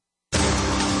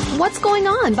what's going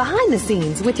on behind the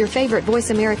scenes with your favorite Voice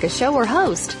America show or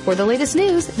host. For the latest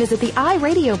news, visit the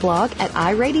iRadio blog at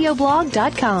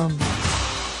iradioblog.com.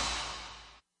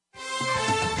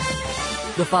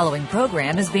 The following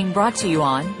program is being brought to you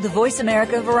on the Voice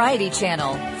America Variety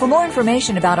Channel. For more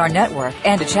information about our network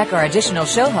and to check our additional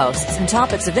show hosts and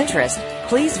topics of interest,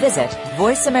 please visit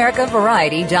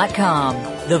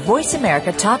voiceamericavariety.com. The Voice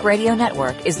America Talk Radio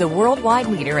Network is the worldwide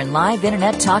leader in live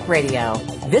Internet talk radio.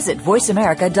 Visit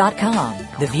voiceamerica.com.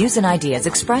 The views and ideas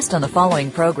expressed on the following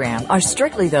program are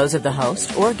strictly those of the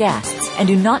host or guests and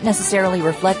do not necessarily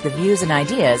reflect the views and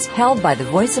ideas held by the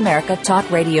Voice America Talk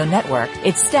Radio Network,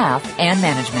 its staff, and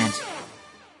management.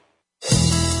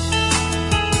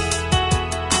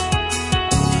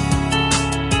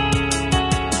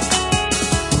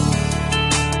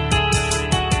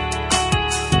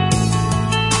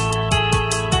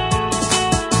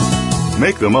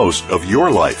 Make the most of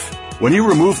your life. When you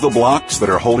remove the blocks that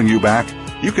are holding you back,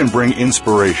 you can bring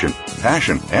inspiration,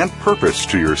 passion, and purpose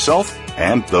to yourself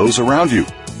and those around you.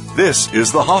 This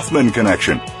is the Hoffman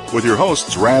Connection with your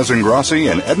hosts Raz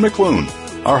Ingrassi and Ed McClune.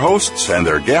 Our hosts and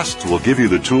their guests will give you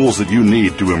the tools that you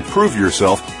need to improve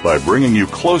yourself by bringing you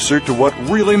closer to what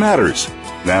really matters.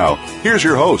 Now, here's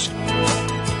your host.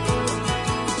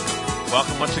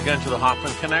 Welcome once again to the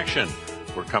Hoffman Connection.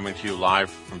 We're coming to you live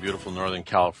from beautiful Northern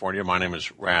California. My name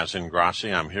is Raz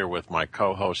Ingrassi. I'm here with my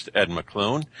co-host, Ed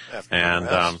McClune.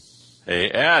 And, hey,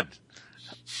 Ed.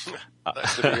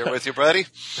 Nice to be here with you, buddy.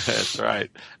 That's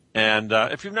right. And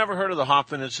if you've never heard of the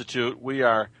Hoffman Institute, we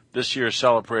are this year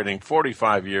celebrating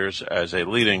 45 years as a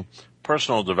leading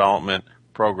personal development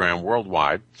program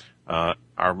worldwide.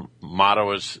 Our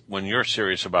motto is, when you're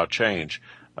serious about change,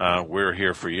 we're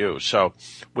here for you. So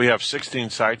we have 16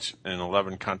 sites in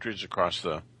 11 countries across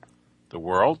the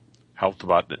world, helped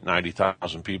about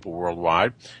 90,000 people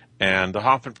worldwide. And the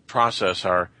Hoffman Process,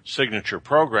 our signature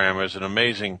program, is an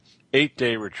amazing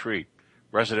 8-day retreat,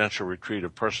 residential retreat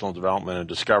of personal development and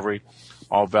discovery,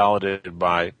 all validated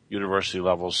by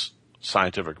university-level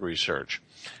scientific research.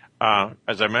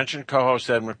 As I mentioned, co-host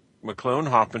Ed McClune,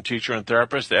 Hoffman teacher and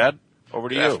therapist. Ed, over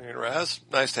to you. Good afternoon, Raz.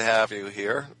 Nice to have you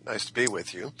here. Nice to be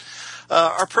with you.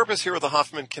 Our purpose here with the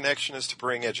Hoffman Connection is to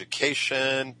bring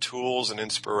education, tools, and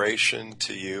inspiration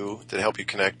to you to help you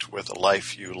connect with a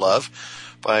life you love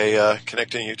by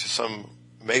connecting you to some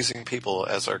amazing people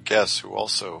as our guests who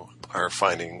also are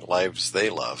finding lives they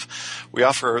love. We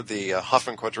offer the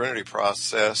Hoffman Quadrinity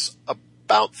Process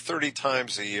about 30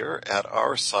 times a year at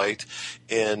our site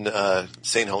in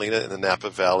St. Helena in the Napa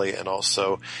Valley and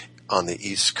also on the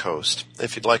East Coast.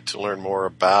 If you'd like to learn more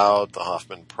about the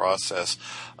Hoffman Process,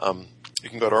 you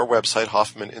can go to our website,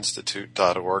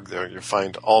 hoffmaninstitute.org. There you'll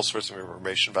find all sorts of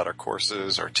information about our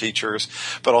courses, our teachers,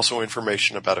 but also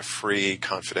information about a free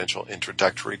confidential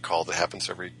introductory call that happens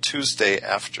every Tuesday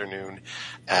afternoon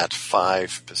at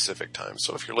 5 Pacific time.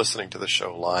 So if you're listening to the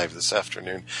show live this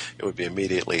afternoon, it would be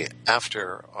immediately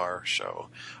after our show,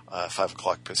 5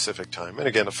 o'clock Pacific time. And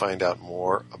again, to find out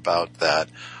more about that,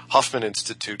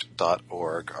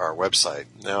 hoffmaninstitute.org, our website.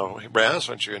 Now, Raz,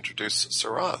 why don't you introduce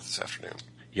Sirah this afternoon?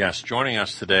 Yes, joining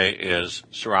us today is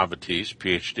Sirah Vettese,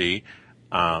 Ph.D.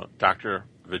 Dr.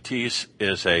 Vettese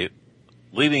is a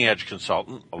leading-edge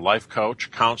consultant, a life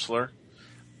coach, counselor,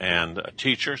 and a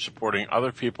teacher supporting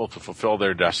other people to fulfill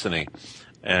their destiny.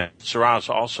 And Sirah is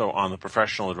also on the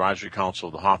Professional Advisory Council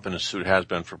of the Hoffman Institute, has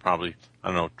been for probably,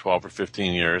 12 or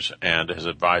 15 years, and has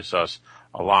advised us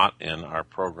a lot in our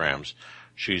programs.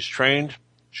 She's trained,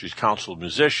 she's counseled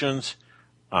musicians,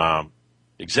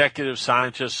 executives,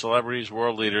 scientists, celebrities,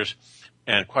 world leaders,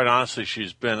 and quite honestly,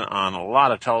 she's been on a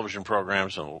lot of television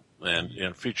programs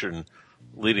and featured in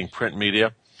leading print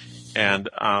media. And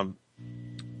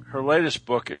her latest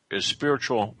book is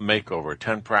Spiritual Makeover,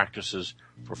 10 Practices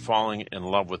for Falling in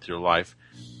Love with Your Life.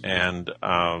 And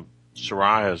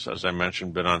Sirah has, as I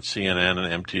mentioned, been on CNN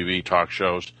and MTV talk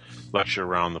shows, lecture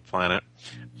around the planet.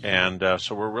 And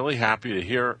so we're really happy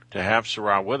to have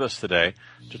Sirah with us today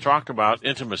to talk about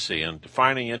intimacy and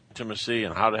defining intimacy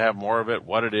and how to have more of it,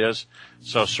 what it is.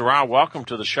 So, Sirah, welcome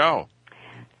to the show.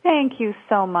 Thank you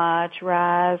so much,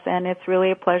 Raz, and it's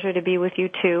really a pleasure to be with you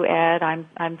too, Ed.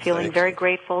 I'm feeling very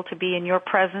grateful to be in your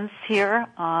presence here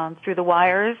through the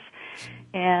wires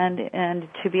and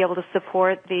to be able to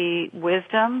support the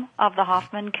wisdom of the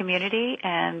Hoffman community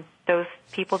and those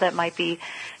people that might be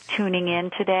tuning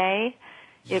in today.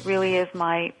 It really is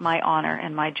my honor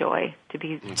and my joy to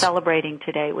be celebrating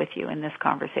today with you in this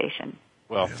conversation.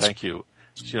 Well, thank you.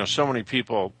 So many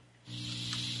people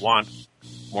want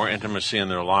more intimacy in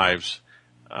their lives.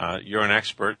 You're an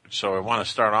expert, so I want to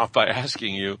start off by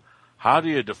asking you, how do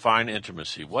you define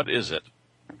intimacy? What is it?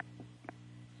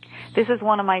 This is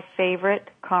one of my favorite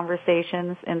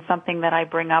conversations and something that I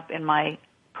bring up in my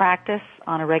practice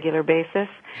on a regular basis.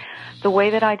 The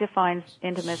way that I define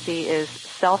intimacy is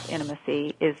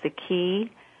self-intimacy is the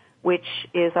key, which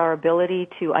is our ability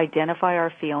to identify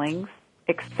our feelings,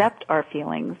 accept our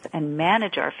feelings, and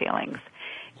manage our feelings.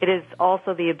 It is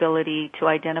also the ability to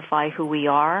identify who we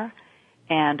are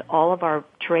and all of our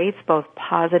traits, both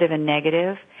positive and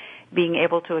negative, being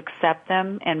able to accept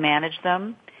them and manage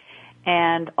them.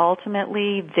 And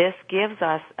ultimately, this gives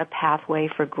us a pathway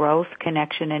for growth,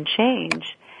 connection, and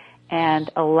change, and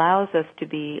allows us to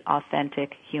be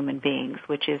authentic human beings,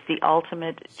 which is the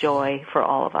ultimate joy for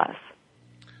all of us.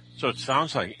 So it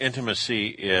sounds like intimacy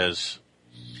is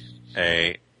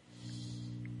the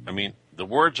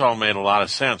words all made a lot of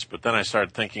sense, but then I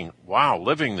started thinking, wow,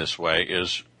 living this way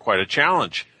is quite a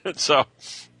challenge. So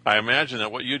I imagine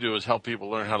that what you do is help people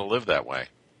learn how to live that way.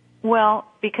 Well,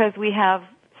 because we have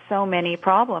so many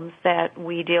problems that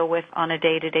we deal with on a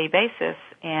day-to-day basis,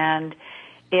 and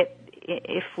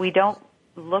if we don't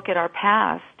look at our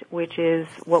past, which is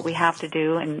what we have to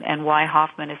do, and why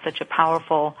Hoffman is such a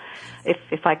powerful,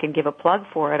 if I can give a plug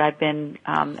for it, I've been,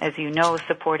 as you know,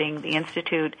 supporting the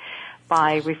Institute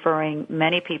by referring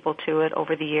many people to it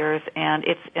over the years, and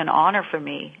it's an honor for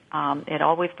me. It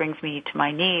always brings me to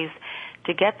my knees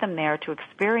to get them there to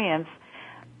experience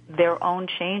their own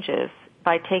changes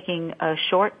by taking a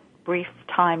short, brief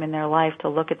time in their life to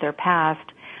look at their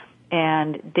past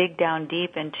and dig down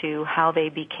deep into how they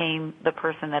became the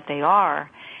person that they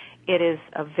are. It is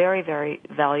a very, very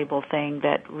valuable thing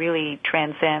that really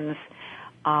transcends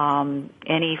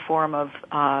any form of,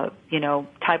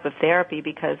 type of therapy,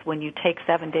 because when you take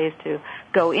 7 days to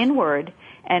go inward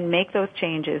and make those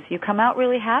changes, you come out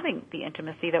really having the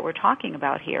intimacy that we're talking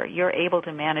about here. You're able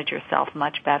to manage yourself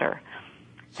much better.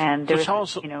 And there's,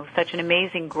 such an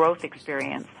amazing growth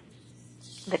experience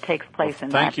that takes place in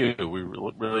that. Thank you. We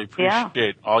really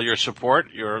appreciate all your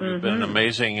support. You've been an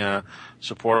amazing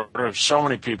supporter of so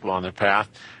many people on their path.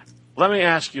 Let me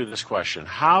ask you this question.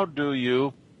 How do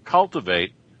you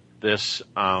cultivate this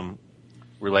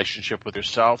relationship with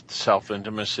yourself,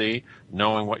 self-intimacy,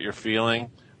 knowing what you're feeling?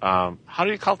 How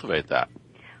do you cultivate that?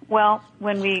 Well,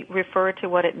 when we refer to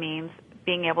what it means,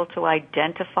 being able to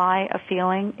identify a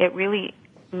feeling, it really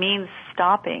means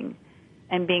stopping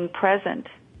and being present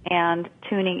and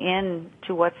tuning in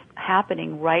to what's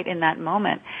happening right in that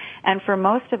moment. And for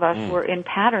most of us, we're in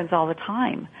patterns all the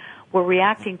time. We're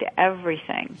reacting to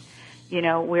everything.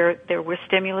 We're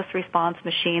stimulus response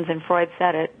machines, and Freud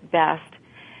said it best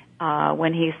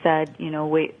when he said,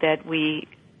 that we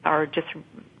are just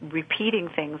repeating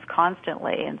things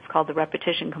constantly, and it's called the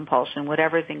repetition compulsion.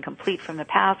 Whatever is incomplete from the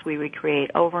past, we recreate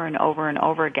over and over and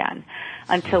over again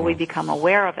until we become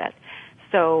aware of it.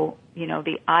 So,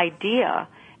 the idea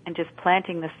and just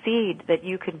planting the seed that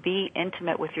you could be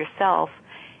intimate with yourself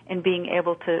and being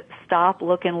able to stop,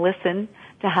 look, and listen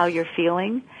to how you're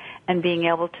feeling, and being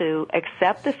able to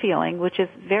accept the feeling, which is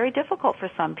very difficult for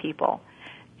some people.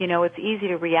 It's easy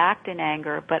to react in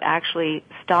anger, but actually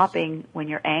stopping when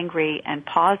you're angry and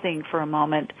pausing for a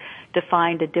moment to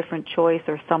find a different choice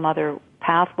or some other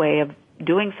pathway of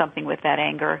doing something with that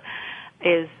anger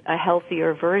is a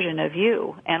healthier version of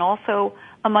you, and also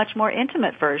a much more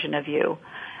intimate version of you.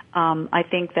 I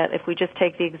think that if we just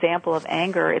take the example of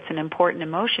anger, it's an important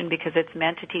emotion because it's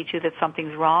meant to teach you that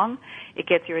something's wrong. It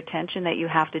gets your attention that you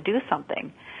have to do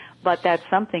something. But that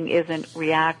something isn't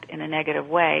react in a negative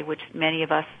way, which many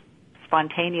of us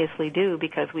spontaneously do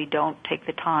because we don't take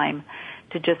the time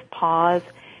to just pause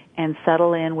and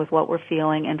settle in with what we're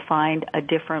feeling and find a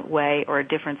different way or a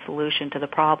different solution to the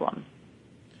problem.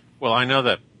 Well, I know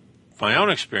that my own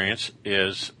experience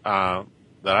is that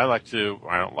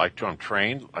I'm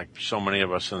trained, like so many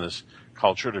of us in this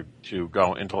culture, to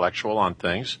go intellectual on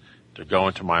things, to go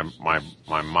into my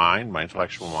mind, my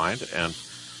intellectual mind, and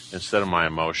instead of my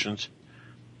emotions.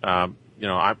 I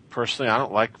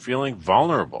don't like feeling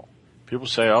vulnerable. People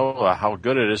say, how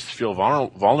good it is to feel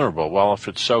vulnerable. Well, if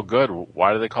it's so good,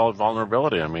 why do they call it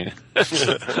vulnerability? I mean,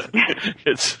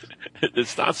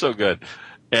 it's not so good.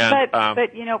 And,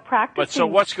 practicing but so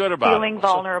what's good about feeling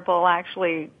vulnerable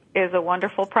actually is a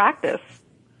wonderful practice,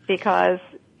 because,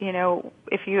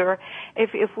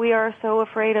 if we are so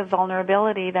afraid of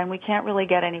vulnerability, then we can't really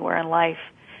get anywhere in life,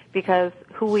 because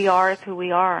who we are is who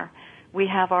we are. We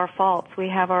have our faults. We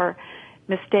have our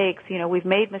mistakes. We've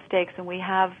made mistakes, and we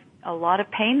have a lot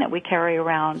of pain that we carry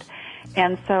around.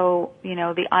 And so,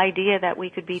 the idea that we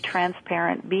could be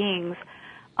transparent beings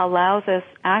allows us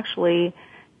actually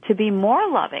to be more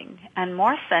loving and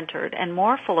more centered and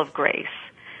more full of grace,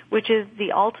 which is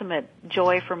the ultimate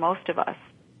joy for most of us.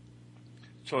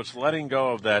 So it's letting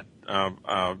go of that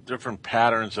different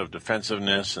patterns of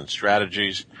defensiveness and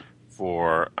strategies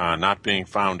for not being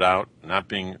found out, not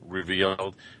being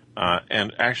revealed,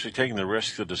 and actually taking the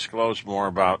risk to disclose more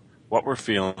about what we're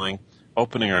feeling,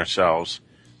 opening ourselves,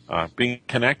 being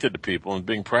connected to people and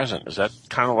being present. Is that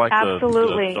kind of like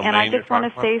Absolutely. the and I main just want to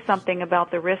department? say something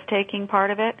about the risk-taking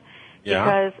part of it. Yeah.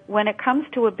 Because when it comes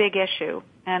to a big issue,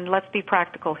 and let's be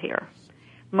practical here,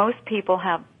 most people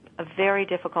have a very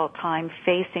difficult time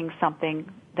facing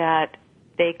something that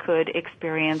they could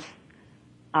experience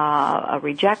a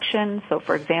rejection. So,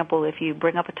 for example, if you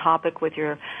bring up a topic with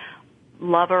your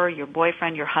lover, your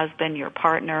boyfriend, your husband, your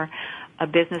partner, a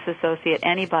business associate,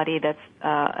 anybody that's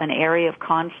an area of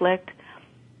conflict,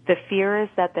 the fear is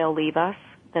that they'll leave us,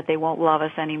 that they won't love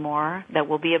us anymore, that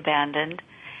we'll be abandoned,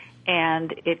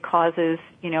 and it causes,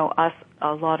 us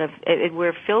a lot of,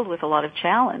 we're filled with a lot of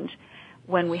challenge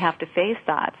when we have to face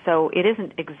that. So it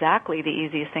isn't exactly the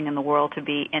easiest thing in the world to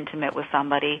be intimate with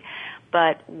somebody,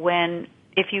 but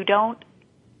if you don't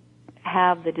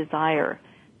have the desire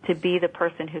to be the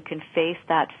person who can face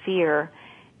that fear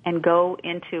and go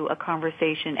into a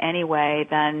conversation anyway,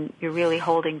 then you're really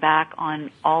holding back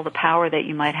on all the power that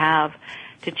you might have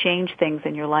to change things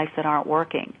in your life that aren't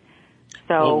working.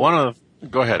 So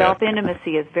go ahead.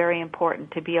 Self-intimacy is very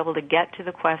important, to be able to get to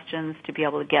the questions, to be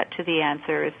able to get to the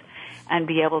answers, and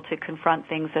be able to confront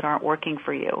things that aren't working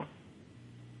for you.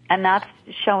 And that's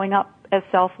showing up as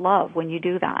self-love when you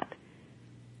do that.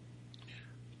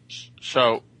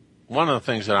 So one of the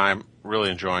things that I'm really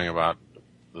enjoying about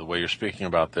the way you're speaking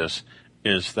about this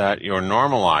is that you're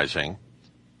normalizing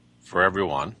for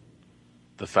everyone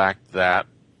the fact that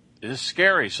it is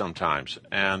scary sometimes.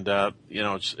 And,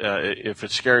 it's, if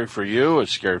it's scary for you,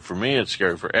 it's scary for me, it's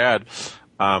scary for Ed.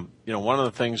 One of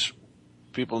the things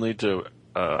people need to,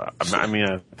 I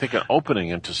think an opening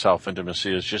into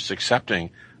self-intimacy is just accepting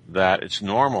that it's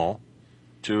normal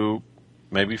to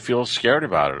maybe feel scared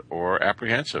about it or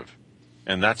apprehensive.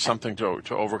 And that's something to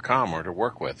overcome or to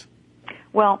work with.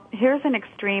 Well, here's an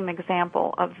extreme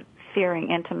example of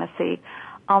fearing intimacy.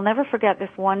 I'll never forget this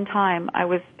one time I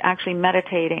was actually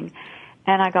meditating,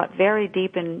 and I got very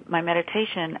deep in my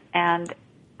meditation, and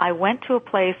I went to a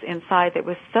place inside that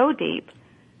was so deep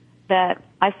that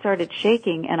I started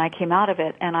shaking, and I came out of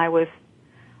it, and I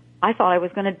thought I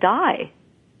was going to die.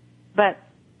 But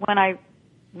when I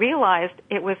realized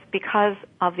it was because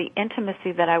of the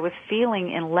intimacy that I was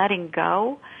feeling in letting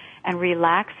go and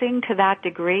relaxing to that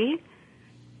degree,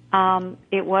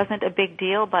 it wasn't a big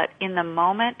deal, but in the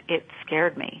moment, it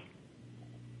scared me.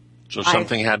 So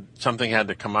something had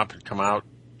to come up and come out.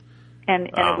 And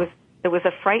it was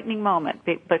a frightening moment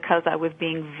because I was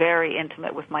being very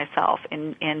intimate with myself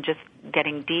in just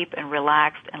getting deep and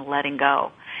relaxed and letting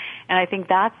go. And I think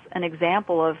that's an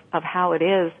example of how it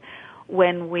is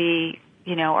when we,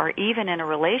 are even in a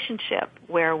relationship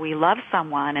where we love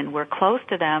someone and we're close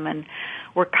to them and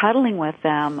we're cuddling with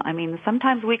them. I mean,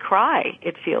 sometimes we cry.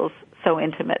 It feels so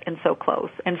intimate and so close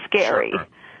and scary. Sure.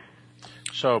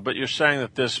 So, but you're saying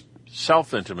that this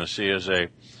self-intimacy is a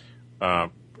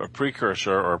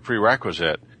precursor or a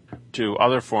prerequisite to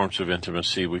other forms of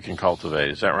intimacy we can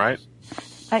cultivate. Is that right?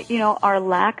 Our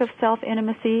lack of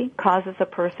self-intimacy causes a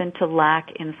person to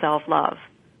lack in self-love.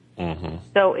 Mm-hmm.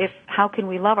 So how can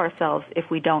we love ourselves if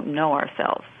we don't know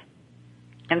ourselves?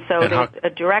 And so there's a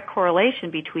direct correlation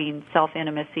between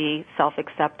self-intimacy,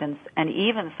 self-acceptance, and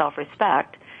even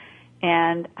self-respect,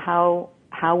 and how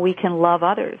we can love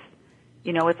others.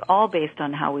 It's all based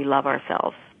on how we love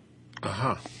ourselves.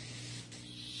 Uh-huh.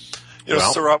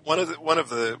 Sirah, one of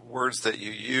the words that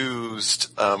you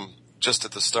used just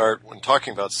at the start when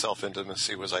talking about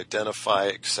self-intimacy was identify,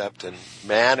 accept, and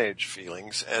manage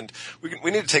feelings. And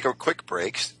we need to take a quick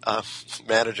break,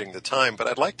 managing the time, but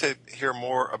I'd like to hear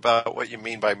more about what you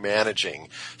mean by managing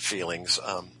feelings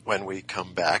when we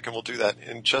come back, and we'll do that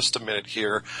in just a minute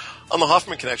here on the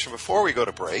Hoffman Connection. Before we go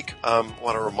to break, I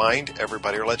want to remind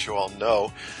everybody or let you all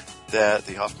know that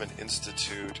the Hoffman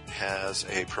Institute has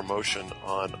a promotion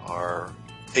on our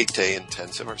 8-day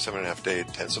intensive, or 7.5-day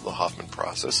intensive, the Hoffman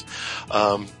process.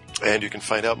 And you can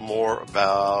find out more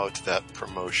about that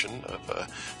promotion of a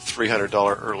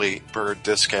 $300 early bird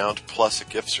discount plus a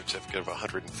gift certificate of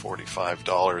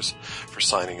 $145 for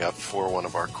signing up for one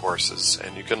of our courses.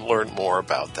 And you can learn more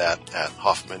about that at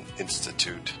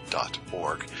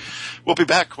hoffmaninstitute.org. We'll be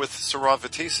back with Sirah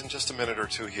Vettese in just a minute or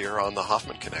two here on the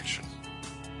Hoffman Connection.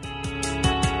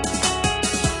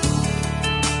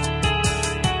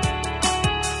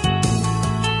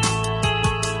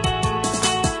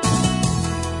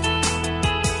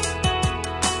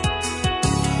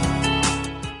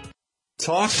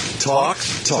 Talk.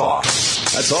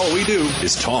 That's all we do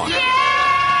is talk.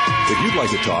 If you'd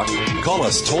like to talk, call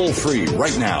us toll-free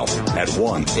right now at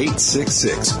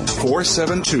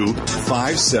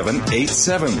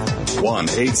 1-866-472-5787.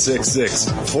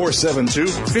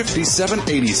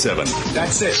 1-866-472-5787.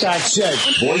 That's it.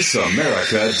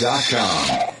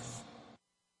 VoiceAmerica.com.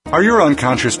 Are your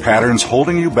unconscious patterns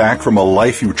holding you back from a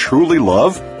life you truly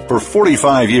love? For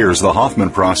 45 years, the Hoffman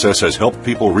process has helped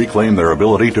people reclaim their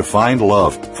ability to find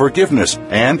love, forgiveness,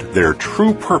 and their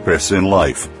true purpose in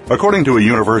life. According to a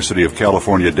University of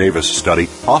California Davis study,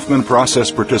 Hoffman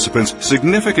process participants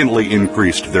significantly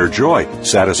increased their joy,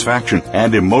 satisfaction,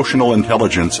 and emotional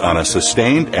intelligence on a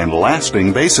sustained and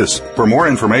lasting basis. For more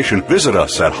information, visit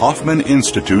us at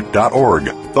HoffmanInstitute.org.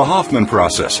 The Hoffman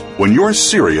process, when you're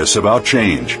serious about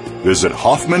change. Visit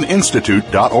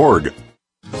HoffmanInstitute.org.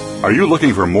 Are you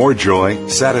looking for more joy,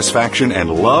 satisfaction, and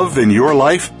love in your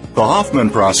life? The Hoffman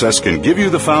process can give you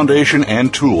the foundation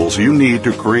and tools you need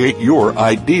to create your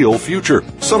ideal future.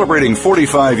 Celebrating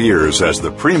 45 years as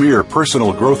the premier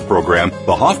personal growth program,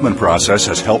 the Hoffman process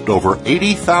has helped over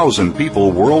 80,000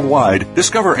 people worldwide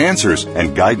discover answers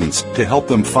and guidance to help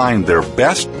them find their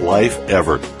best life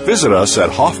ever. Visit us at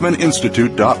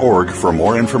HoffmanInstitute.org for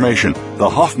more information. The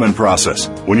Hoffman process,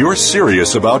 when you're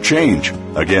serious about change.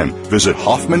 Again, visit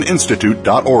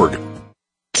HoffmanInstitute.org.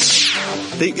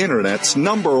 The Internet's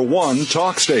 #1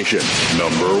 talk station.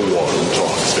 #1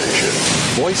 talk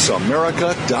station.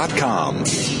 VoiceAmerica.com.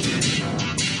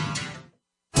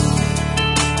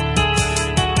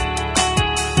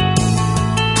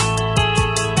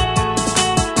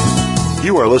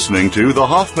 You are listening to The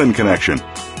Hoffman Connection.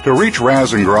 To reach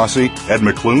Raz Ingrassi, Ed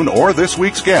McClune, or this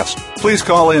week's guest, please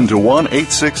call in to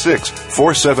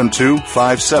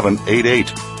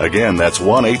 1-866-472-5788. Again, that's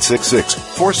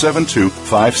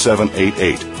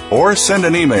 1-866-472-5788. Or send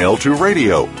an email to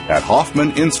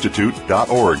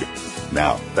radio@HoffmanInstitute.org.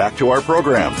 Now, back to our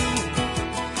program.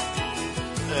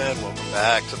 And welcome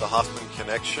back to the Hoffman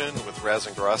Connection with Raz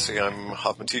Ingrassi. I'm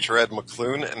Hoffman teacher Ed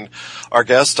McClune, and our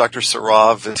guest, Dr.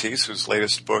 Sirah Vettese, whose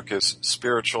latest book is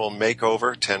Spiritual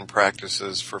Makeover, 10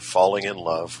 Practices for Falling in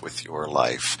Love with Your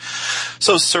Life.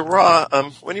 So, Sirah,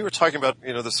 when you were talking about,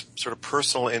 this sort of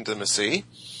personal intimacy,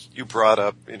 you brought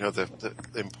up, the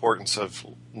importance of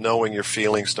knowing your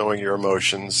feelings, knowing your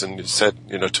emotions, and you said,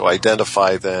 to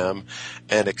identify them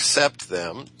and accept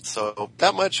them. So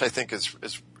that much I think is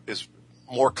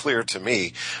more clear to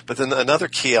me. But then another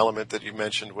key element that you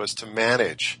mentioned was to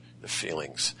manage the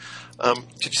feelings.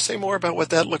 Could you say more about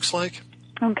what that looks like?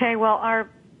 Okay, well, our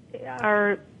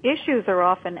issues are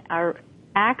often, our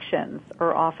actions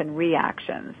are often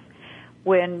reactions.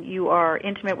 When you are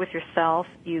intimate with yourself,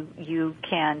 you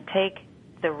can take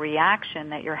the reaction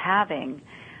that you're having.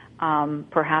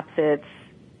 Perhaps it's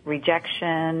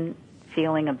rejection,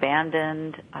 feeling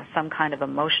abandoned, some kind of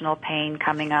emotional pain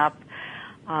coming up,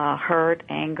 hurt,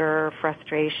 anger,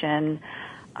 frustration,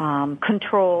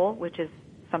 control, which is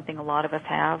something a lot of us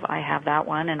have. I have that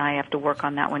one, and I have to work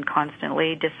on that one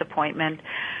constantly, disappointment,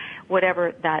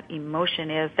 whatever that emotion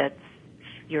is that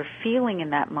you're feeling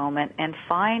in that moment, and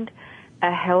find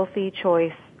a healthy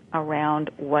choice around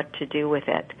what to do with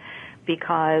it.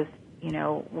 Because,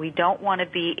 we don't want to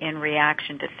be in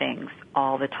reaction to things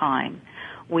all the time.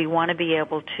 We want to be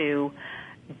able to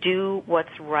do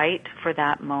what's right for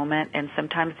that moment, and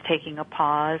sometimes taking a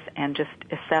pause and just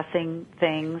assessing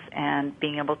things and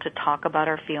being able to talk about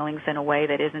our feelings in a way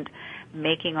that isn't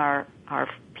making our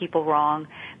people wrong,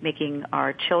 making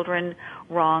our children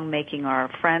wrong, making our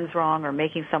friends wrong, or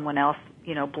making someone else,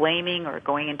 blaming, or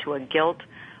going into a guilt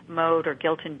mode or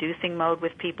guilt-inducing mode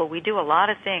with people. We do a lot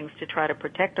of things to try to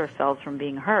protect ourselves from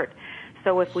being hurt.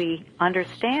 So if we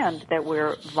understand that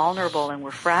we're vulnerable and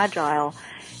we're fragile,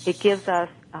 it gives us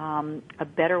a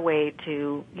better way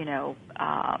to,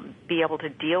 be able to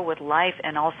deal with life,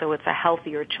 and also it's a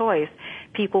healthier choice.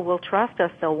 People will trust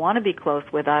us. They'll want to be close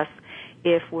with us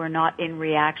if we're not in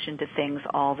reaction to things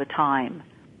all the time.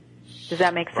 Does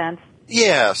that make sense?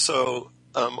 Yeah, so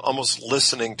almost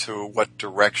listening to what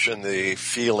direction the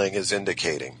feeling is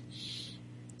indicating.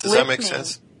 Does that make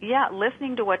sense? Yeah,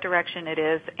 listening to what direction it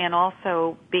is, and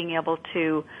also being able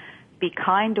to be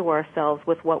kind to ourselves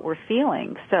with what we're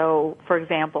feeling. So, for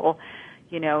example,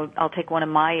 I'll take one of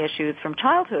my issues from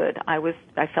childhood. I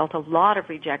felt a lot of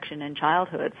rejection in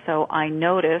childhood. So I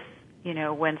notice,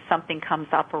 when something comes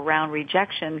up around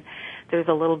rejection, there's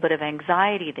a little bit of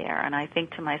anxiety there. And I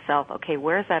think to myself, okay,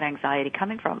 where's that anxiety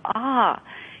coming from?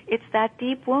 It's that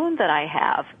deep wound that I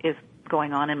have is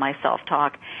going on in my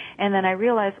self-talk. And then I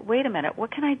realized, wait a minute,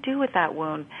 what can I do with that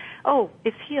wound? Oh,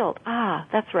 it's healed. Ah,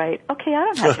 that's right. Okay, I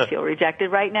don't have to feel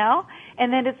rejected right now.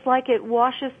 And then it's like it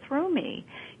washes through me.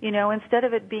 Instead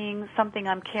of it being something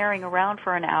I'm carrying around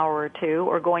for an hour or two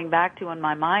or going back to in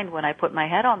my mind when I put my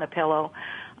head on the pillow,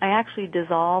 I actually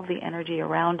dissolve the energy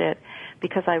around it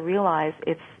because I realize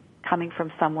it's coming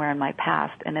from somewhere in my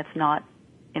past and it's not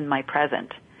in my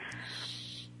present.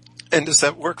 And does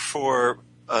that work for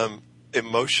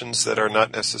emotions that are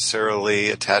not necessarily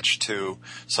attached to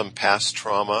some past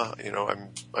trauma?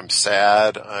 I'm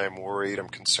sad, I'm worried, I'm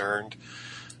concerned.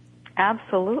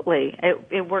 Absolutely.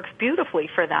 It works beautifully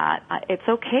for that. It's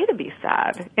okay to be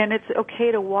sad, and it's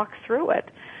okay to walk through it.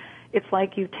 It's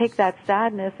like you take that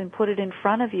sadness and put it in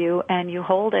front of you, and you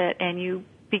hold it, and you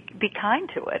be kind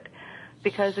to it,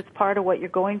 because it's part of what you're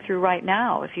going through right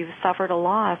now. If you've suffered a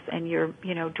loss and you're,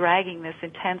 dragging this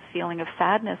intense feeling of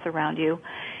sadness around you,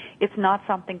 it's not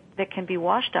something that can be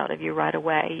washed out of you right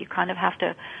away. You kind of have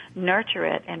to nurture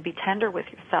it and be tender with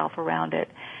yourself around it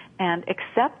and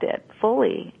accept it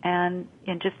fully and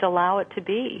just allow it to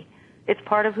be. It's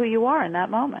part of who you are in that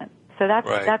moment. So that's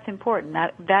right. That's important.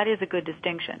 That is a good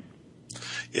distinction.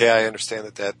 Yeah, I understand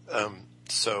that.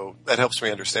 So that helps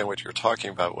me understand what you're talking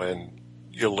about when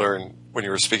you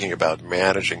were speaking about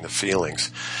managing the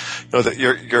feelings. That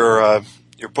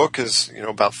your book is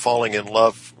about falling in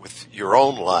love with your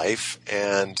own life,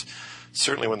 and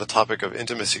certainly when the topic of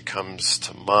intimacy comes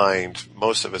to mind,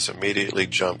 most of us immediately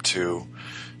jump to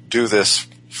do this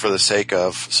for the sake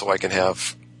of, so I can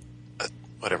have a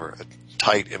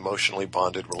tight, emotionally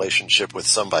bonded relationship with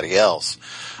somebody else.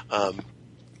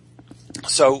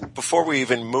 So before we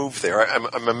even move there,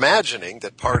 I'm imagining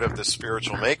that part of the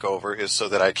spiritual makeover is so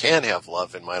that I can have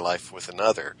love in my life with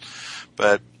another.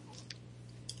 But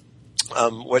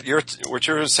what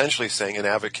you're essentially saying and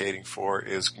advocating for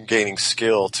is gaining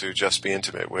skill to just be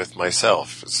intimate with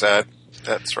myself.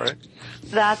 That's right?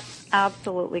 That's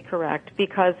absolutely correct,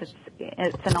 because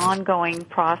it's an ongoing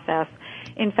process.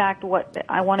 In fact, what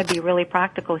I want to be really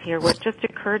practical here, what just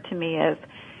occurred to me is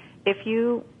if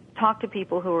you talk to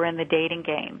people who are in the dating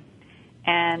game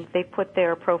and they put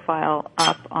their profile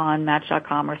up on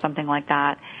Match.com or something like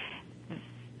that,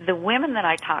 the women that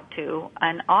I talk to,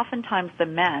 and oftentimes the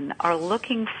men, are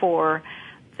looking for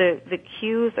the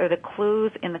cues or the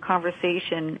clues in the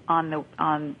conversation on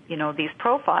these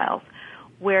profiles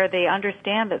where they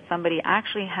understand that somebody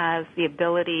actually has the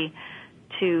ability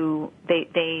to,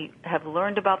 they have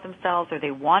learned about themselves, or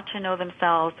they want to know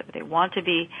themselves, or they want to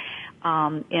be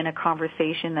in a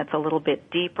conversation that's a little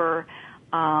bit deeper,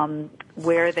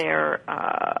 where they're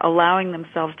allowing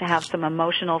themselves to have some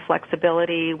emotional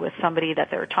flexibility with somebody that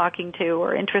they're talking to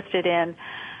or interested in.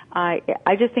 I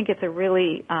just think it's a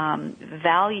really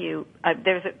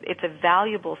it's a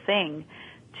valuable thing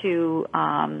to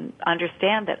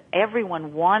understand that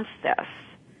everyone wants this.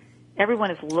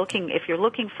 Everyone is looking. If you're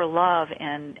looking for love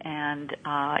and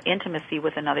intimacy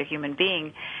with another human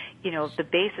being, the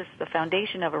basis, the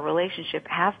foundation of a relationship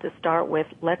has to start with,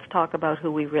 let's talk about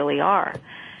who we really are.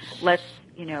 Let's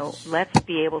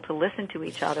be able to listen to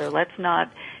each other. Let's not,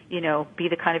 be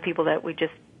the kind of people that we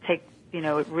just take,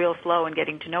 real slow in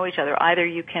getting to know each other. Either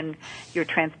you're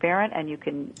transparent and you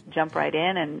can jump right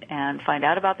in and find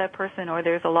out about that person, or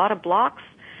there's a lot of blocks,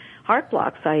 heart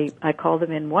blocks. I call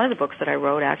them in one of the books that I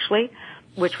wrote, actually,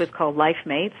 which was called Life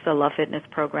Mates, the Love Fitness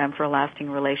Program for a Lasting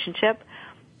Relationship.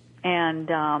 And,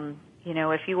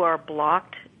 if you are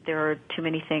blocked, there are too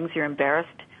many things you're embarrassed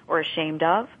or ashamed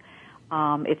of.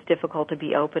 It's difficult to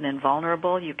be open and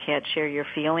vulnerable. You can't share your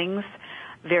feelings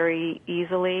very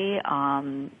easily.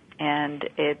 And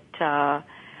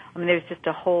there's just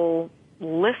a whole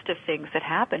list of things that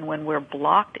happen when we're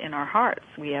blocked in our hearts.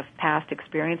 We have past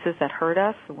experiences that hurt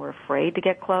us, and we're afraid to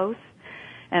get close,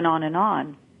 and on and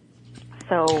on.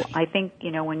 So I think,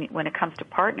 when it comes to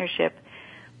partnership,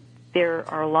 there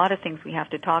are a lot of things we have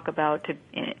to talk about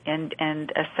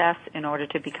and assess in order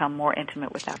to become more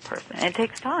intimate with that person. And it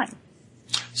takes time.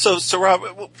 So Rob,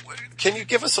 can you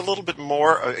give us a little bit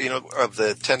more, of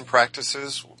the 10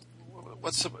 practices?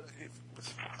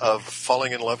 Of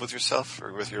falling in love with yourself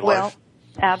or with your life? Well,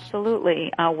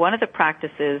 absolutely. One of the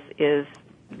practices is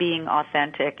being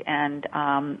authentic, and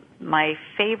my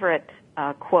favorite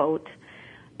quote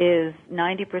is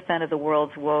 90% of the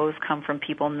world's woes come from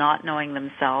people not knowing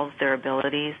themselves, their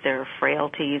abilities, their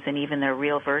frailties, and even their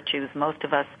real virtues. Most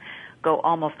of us go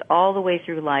almost all the way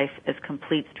through life as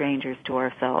complete strangers to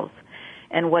ourselves.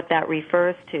 And what that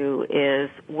refers to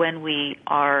is when we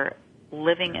are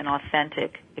living an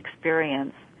authentic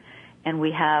experience and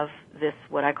we have this,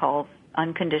 what I call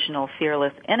unconditional,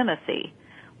 fearless intimacy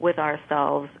with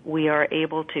ourselves, we are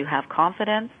able to have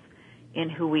confidence in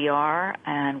who we are,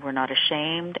 and we're not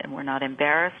ashamed and we're not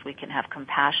embarrassed. We can have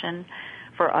compassion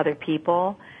for other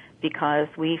people because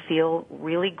we feel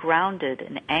really grounded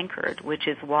and anchored, which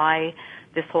is why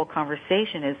this whole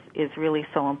conversation is really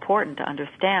so important to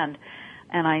understand.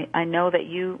 And I know that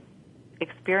you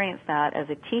experience that as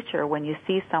a teacher when you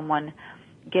see someone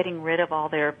getting rid of all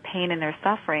their pain and their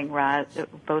suffering,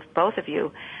 both of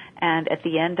you, and at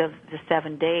the end of the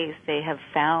 7 days they have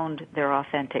found their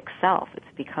authentic self. It's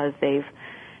because they've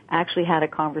actually had a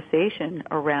conversation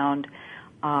around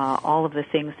all of the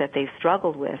things that they've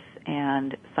struggled with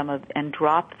and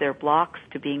dropped their blocks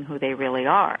to being who they really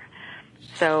are.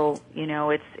 So,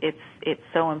 it's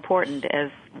so important.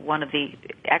 As one of the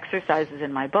exercises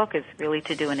in my book is really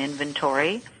to do an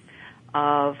inventory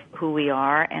of who we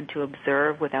are and to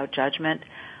observe without judgment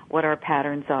what our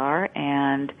patterns are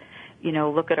and,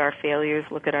 look at our failures,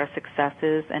 look at our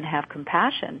successes, and have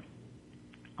compassion,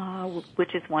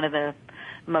 which is one of the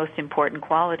most important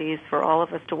qualities for all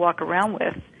of us to walk around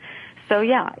with. So,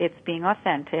 it's being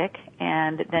authentic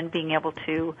and then being able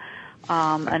to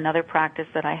another practice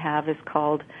that I have is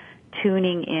called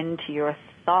tuning into your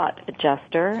thought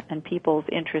adjuster, and people's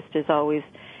interest is always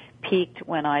piqued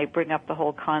when I bring up the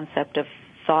whole concept of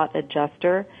thought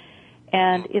adjuster.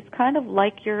 And it's kind of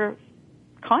like your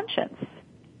conscience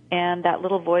and that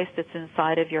little voice that's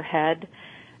inside of your head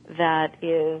that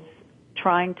is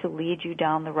trying to lead you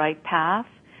down the right path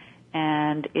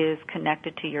and is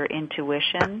connected to your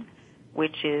intuition,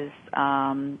 which is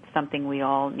something we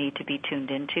all need to be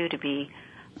tuned into to be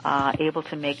able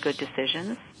to make good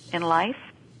decisions in life,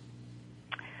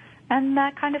 and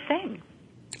that kind of thing.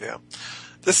 Yeah.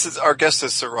 Our guest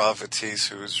is Sirah Vettese,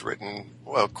 who's written,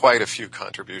 quite a few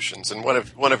contributions. And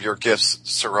one of your gifts,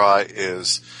 Sirah,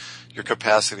 is your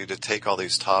capacity to take all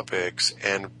these topics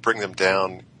and bring them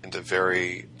down into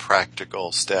very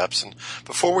practical steps. And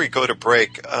before we go to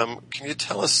break, can you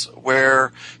tell us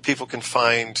where people can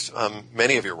find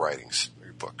many of your writings,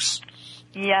 your books?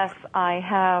 Yes, I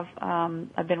have.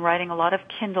 I've been writing a lot of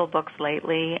Kindle books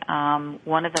lately.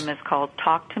 One of them is called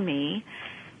Talk to Me,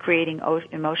 Creating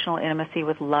Emotional Intimacy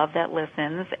with Love That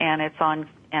Listens, and it's on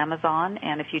Amazon.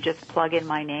 And if you just plug in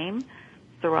my name,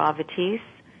 Sirah Vettese,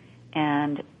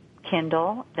 and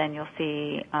Kindle, then you'll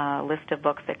see a list of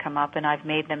books that come up, and I've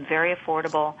made them very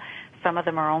affordable. Some of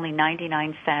them are only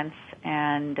 99 cents,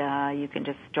 and you can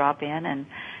just drop in and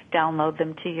download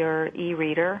them to your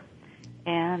e-reader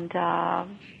and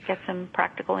get some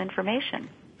practical information.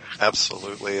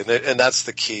 Absolutely, and that's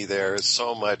the key there. Is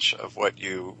so much of what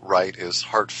you write is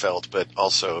heartfelt, but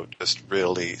also just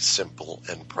really simple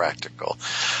and practical.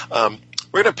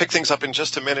 We're going to pick things up in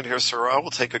just a minute here, Sirah.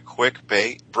 We'll take a quick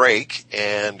break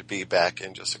and be back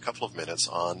in just a couple of minutes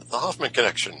on the Hoffman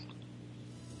Connection.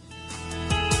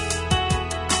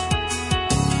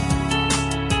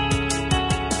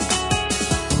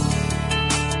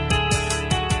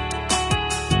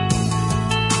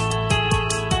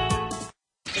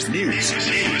 News,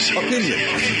 opinion,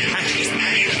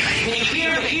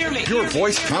 your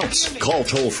voice counts. Call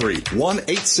toll-free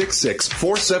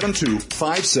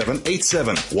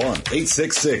 1-866-472-5787.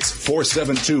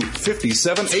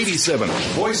 1-866-472-5787.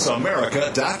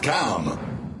 VoiceAmerica.com.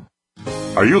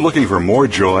 Are you looking for more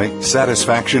joy,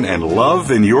 satisfaction, and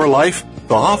love in your life?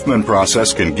 The Hoffman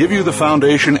process can give you the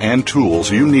foundation and tools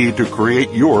you need to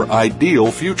create your ideal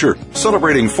future.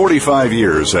 Celebrating 45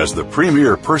 years as the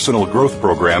premier personal growth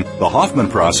program, the Hoffman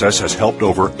process has helped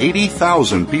over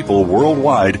 80,000 people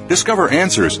worldwide discover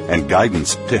answers and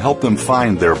guidance to help them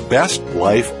find their best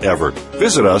life ever.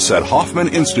 Visit us at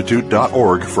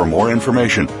HoffmanInstitute.org for more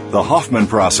information. The Hoffman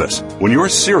process, when you're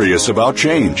serious about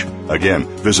change. Again,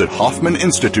 visit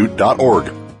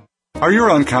HoffmanInstitute.org. Are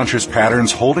your unconscious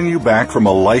patterns holding you back from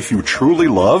a life you truly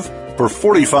love? For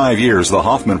 45 years, the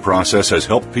Hoffman process has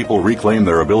helped people reclaim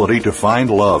their ability to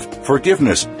find love,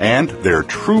 forgiveness, and their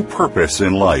true purpose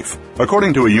in life.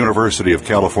 According to a University of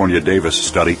California, Davis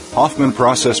study, Hoffman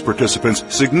process participants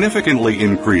significantly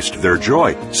increased their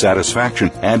joy, satisfaction,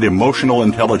 and emotional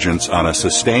intelligence on a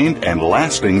sustained and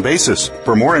lasting basis.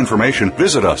 For more information,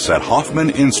 visit us at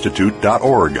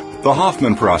HoffmanInstitute.org. The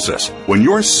Hoffman process, when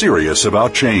you're serious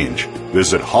about change.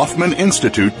 Visit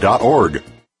HoffmanInstitute.org.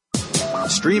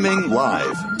 Streaming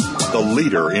live, the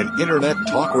leader in Internet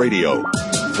talk radio,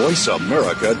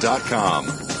 VoiceAmerica.com.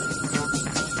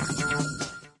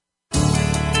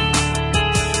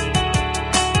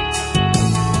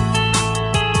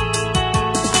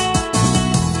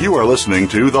 You are listening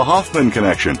to The Hoffman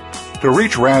Connection. To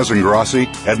reach Raz and Grossi,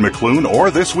 Ed McClune,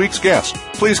 or this week's guest,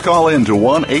 please call in to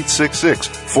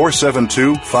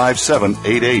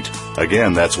 1-866-472-5788.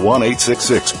 Again, that's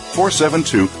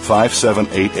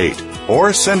 1-866-472-5788.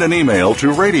 Or send an email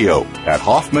to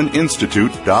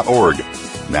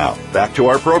radio@hoffmaninstitute.org. Now, back to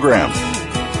our program.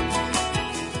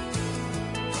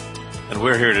 And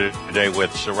we're here today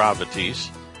with Sirah Vettese,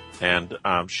 and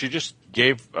she just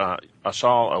gave us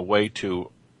all a way to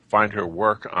find her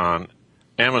work on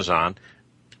Amazon.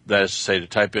 That is to say, to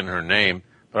type in her name,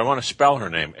 but I want to spell her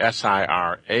name,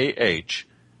 Sirah,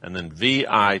 and then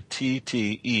Vittesse.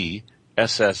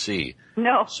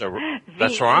 No, so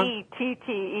that's wrong?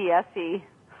 Vittesse.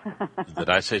 Did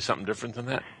I say something different than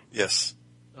that? Yes.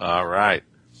 All right.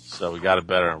 So we got it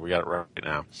better. We got it right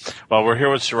now. Well, we're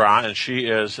here with Sirah, and she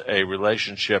is a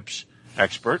relationships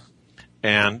expert.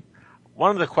 And one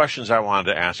of the questions I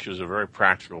wanted to ask you is a very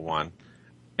practical one.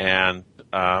 And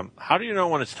how do you know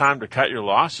when it's time to cut your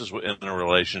losses in a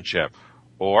relationship?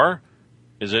 Or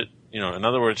is it, in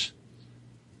other words,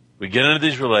 we get into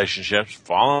these relationships,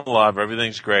 fall in love,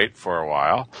 everything's great for a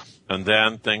while, and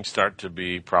then things start to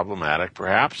be problematic,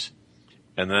 perhaps,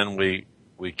 and then we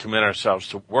commit ourselves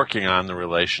to working on the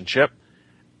relationship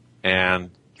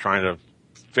and trying to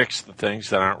fix the things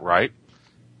that aren't right.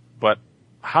 But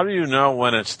how do you know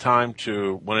when it's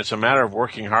when it's a matter of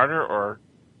working harder or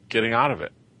getting out of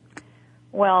it?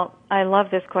 Well, I love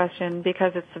this question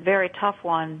because it's a very tough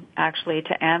one, actually,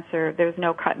 to answer. There's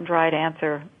no cut and dried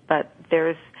answer, but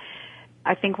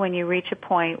I think when you reach a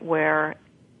point where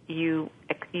you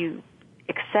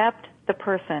accept the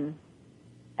person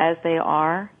as they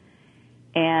are,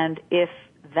 and if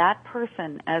that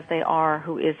person as they are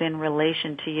who is in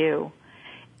relation to you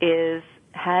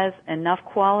has enough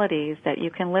qualities that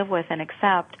you can live with and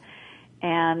accept,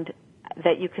 and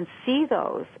that you can see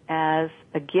those as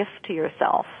a gift to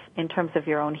yourself in terms of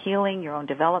your own healing, your own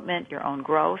development, your own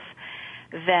growth,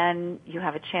 then you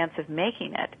have a chance of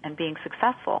making it and being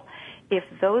successful. If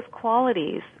those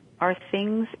qualities are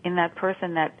things in that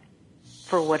person that,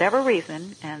 for whatever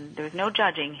reason, and there's no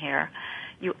judging here,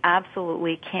 you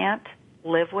absolutely can't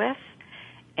live with,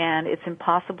 and it's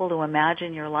impossible to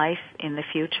imagine your life in the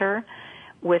future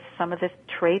with some of the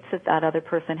traits that other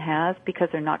person has because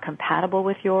they're not compatible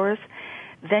with yours,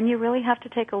 then you really have to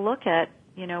take a look at,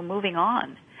 moving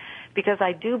on. Because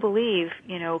I do believe,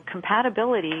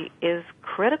 compatibility is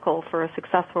critical for a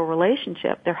successful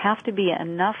relationship. There have to be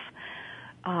enough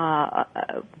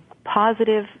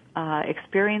positive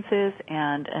experiences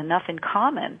and enough in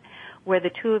common where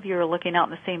the two of you are looking out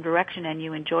in the same direction and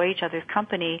you enjoy each other's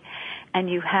company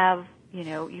and you have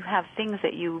things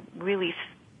that you really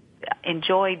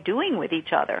enjoy doing with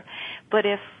each other. But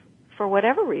if, for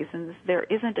whatever reasons, there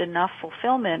isn't enough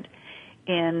fulfillment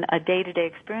in a day-to-day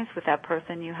experience with that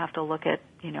person, you have to look at,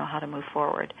 how to move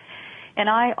forward. And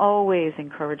I always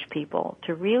encourage people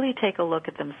to really take a look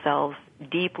at themselves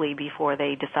deeply before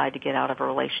they decide to get out of a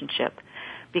relationship.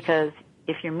 Because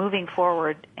if you're moving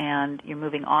forward and you're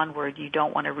moving onward, you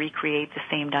don't want to recreate the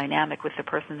same dynamic with the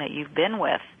person that you've been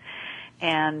with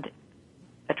and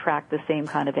attract the same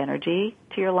kind of energy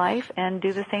to your life and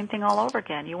do the same thing all over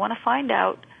again. You want to find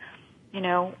out,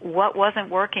 what wasn't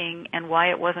working and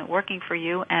why it wasn't working for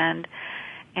you and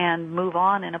move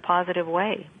on in a positive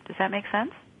way. Does that make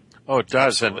sense? Oh, it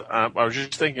does. And I was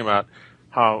just thinking about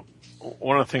how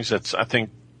one of the things that's, I think,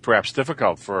 perhaps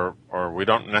difficult or we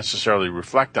don't necessarily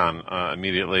reflect on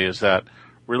immediately is that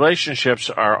relationships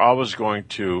are always going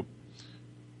to,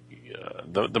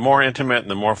 the more intimate and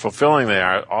the more fulfilling they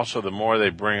are, also the more they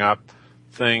bring up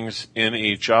things in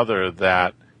each other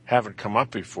that haven't come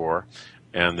up before,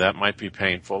 and that might be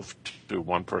painful to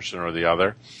one person or the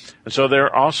other. And so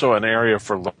they're also an area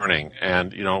for learning.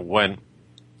 And,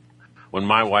 when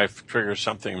my wife triggers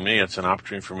something in me, it's an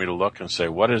opportunity for me to look and say,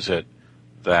 what is it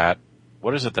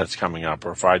that's coming up?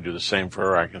 Or if I do the same for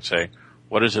her, I can say,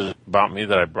 what is it about me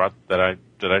that I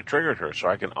triggered her? So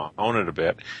I can own it a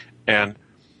bit. And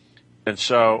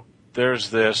so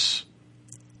there's this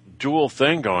dual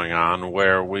thing going on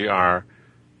where we are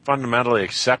fundamentally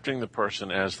accepting the person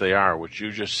as they are, which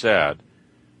you just said,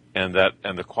 and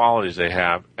the qualities they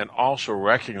have, and also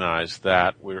recognize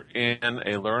that we're in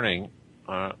a learning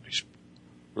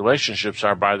relationships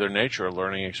are by their nature a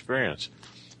learning experience.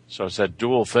 So it's that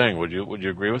dual thing. Would you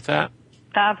agree with that?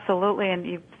 Absolutely, and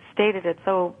you stated it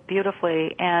so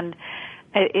beautifully. And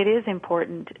it is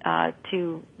important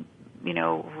to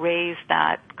raise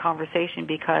that conversation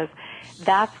because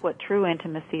that's what true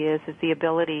intimacy is the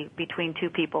ability between two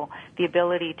people, the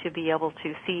ability to be able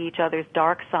to see each other's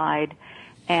dark side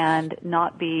and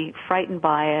not be frightened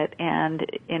by it, and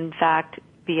in fact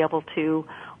be able to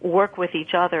work with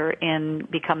each other in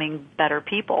becoming better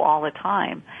people all the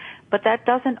time. But that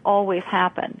doesn't always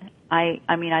happen. I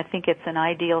mean, I think it's an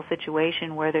ideal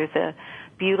situation where there's a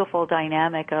beautiful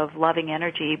dynamic of loving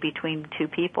energy between two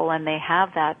people, and they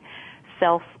have that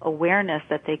self-awareness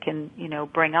that they can,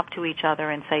 bring up to each other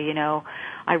and say,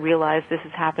 I realize this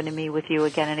has happened to me with you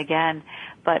again and again.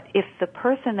 But if the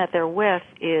person that they're with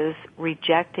is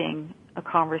rejecting a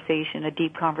conversation, a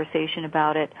deep conversation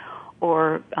about it,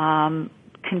 or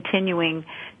continuing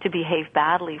to behave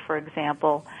badly, for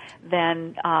example,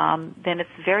 then it's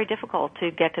very difficult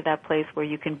to get to that place where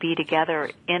you can be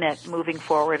together in it moving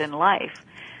forward in life.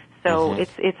 So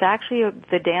it's actually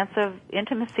the dance of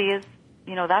intimacy is,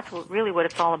 that's really what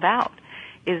it's all about,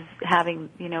 is having,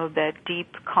 that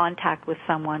deep contact with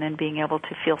someone and being able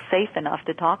to feel safe enough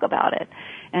to talk about it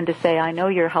and to say, I know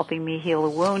you're helping me heal a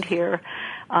wound here,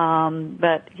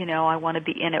 but, I want to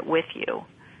be in it with you.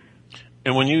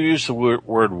 And when you use the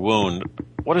word wound,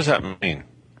 what does that mean?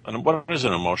 And what is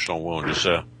an emotional wound?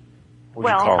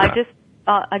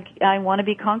 I want to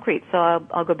be concrete, so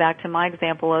I'll go back to my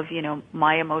example of,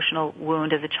 my emotional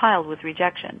wound as a child was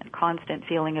rejection, a constant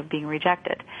feeling of being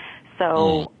rejected.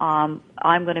 So I'm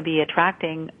going to be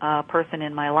attracting a person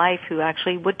in my life who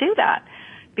actually would do that,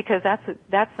 because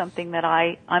that's something that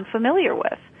I'm familiar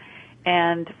with.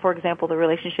 And, for example, the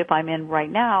relationship I'm in right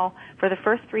now, for the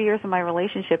first 3 years of my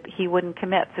relationship, he wouldn't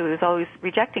commit, so he was always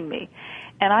rejecting me.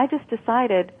 And I just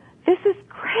decided, this is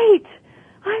great.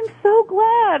 I'm so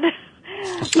glad.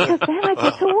 Because then I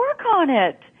get to work on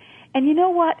it. And you know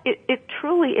what? It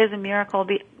truly is a miracle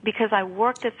because I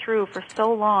worked it through for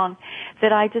so long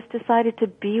that I just decided to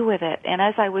be with it. And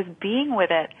as I was being with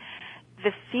it,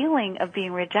 the feeling of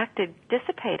being rejected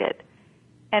dissipated.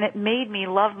 And it made me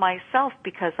love myself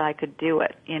because I could do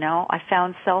it, I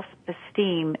found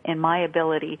self-esteem in my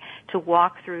ability to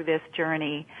walk through this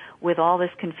journey with all this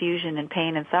confusion and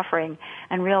pain and suffering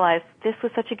and realized this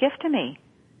was such a gift to me.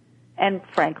 And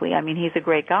frankly, he's a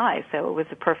great guy, so it was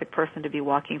the perfect person to be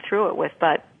walking through it with.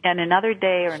 But in another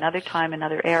day or another time,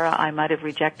 another era, I might have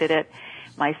rejected it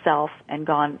myself and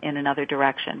gone in another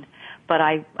direction. But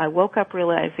I woke up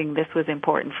realizing this was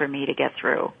important for me to get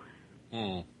through.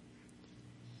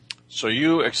 So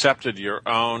you accepted your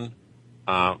own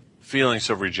feelings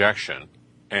of rejection,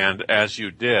 and as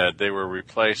you did, they were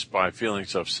replaced by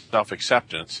feelings of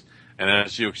self-acceptance. And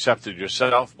as you accepted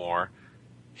yourself more,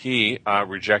 he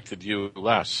rejected you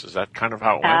less. Is that kind of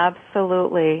how it went?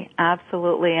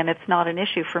 Absolutely, and it's not an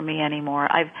issue for me anymore.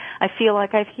 I feel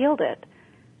like I've healed it.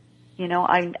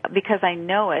 Because I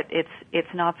know it.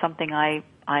 It's not something I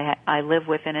live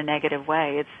with in a negative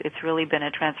way. It's really been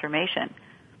a transformation.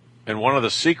 And one of the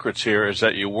secrets here is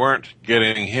that you weren't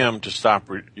getting him to stop.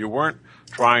 You weren't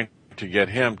trying to get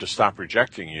him to stop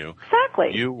rejecting you.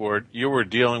 Exactly. You were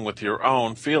dealing with your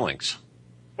own feelings.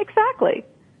 Exactly.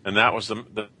 And that was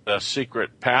the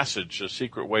secret passage, the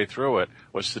secret way through it,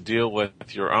 was to deal with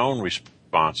your own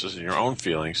responses and your own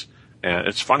feelings. And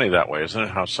it's funny that way, isn't it?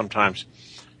 How sometimes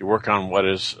you work on what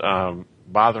is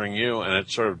bothering you, and it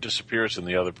sort of disappears in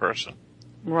the other person.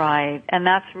 Right, and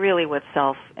that's really what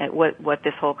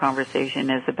this whole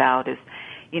conversation is about. Is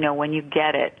when you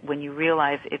get it, when you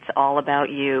realize it's all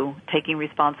about you, taking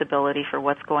responsibility for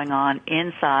what's going on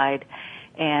inside.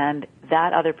 And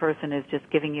that other person is just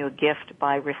giving you a gift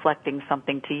by reflecting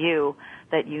something to you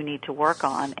that you need to work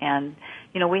on. And,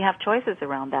 we have choices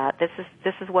around that.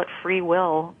 This is what free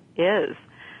will is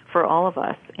for all of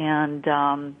us. And,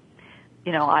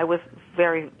 I was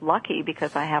very lucky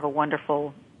because I have a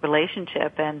wonderful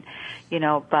relationship and,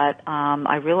 but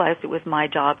I realized it was my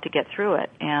job to get through it.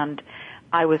 And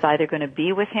I was either going to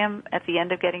be with him at the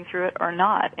end of getting through it or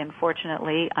not. And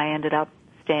fortunately, I ended up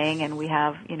staying, and we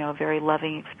have, a very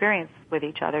loving experience with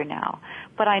each other now.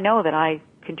 But I know that I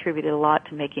contributed a lot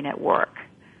to making it work.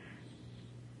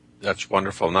 That's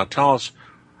wonderful. Now tell us,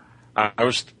 I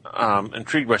was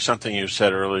intrigued by something you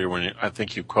said earlier when I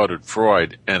think you quoted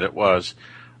Freud, and it was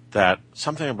that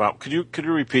something about, could you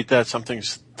repeat that?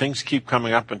 Things keep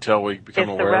coming up until we become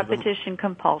aware of them? It's the repetition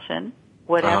compulsion.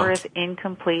 Whatever is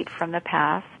incomplete from the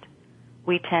past,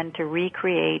 we tend to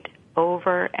recreate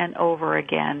over and over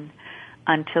again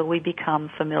until we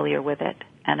become familiar with it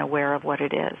and aware of what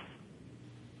it is.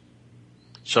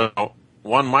 So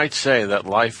one might say that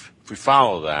life, if we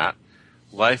follow that,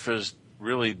 life is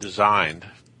really designed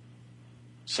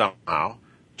somehow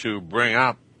to bring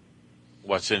up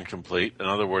what's incomplete. In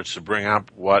other words, to bring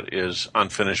up what is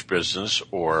unfinished business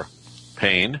or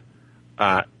pain.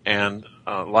 And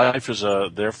life is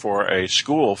therefore a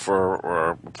school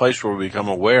or a place where we become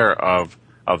aware of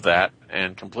that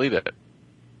and complete it.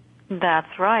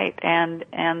 That's right. And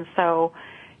so,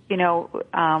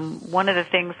 one of the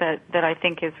things that I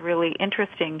think is really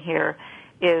interesting here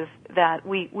is that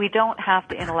we don't have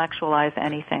to intellectualize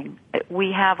anything.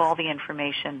 We have all the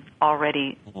information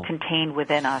already contained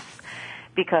within us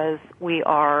because we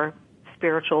are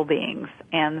spiritual beings.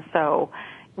 And so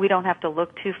we don't have to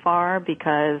look too far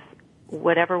because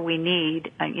whatever we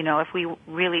need, if we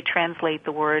really translate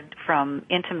the word from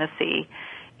intimacy,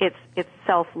 it's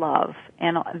self-love.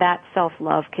 And that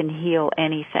self-love can heal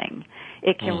anything.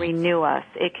 It can renew us.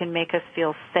 It can make us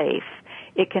feel safe.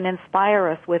 It can inspire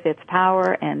us with its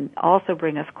power and also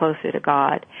bring us closer to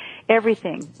God.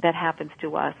 Everything that happens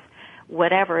to us,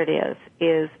 whatever it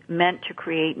is meant to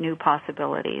create new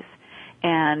possibilities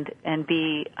and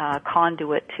be a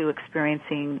conduit to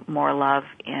experiencing more love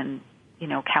in,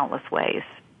 countless ways.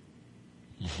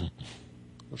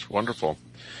 That's wonderful.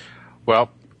 Well,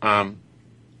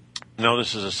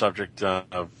 this is a subject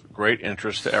of great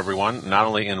interest to everyone, not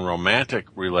only in romantic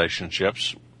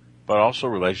relationships, but also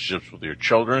relationships with your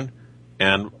children.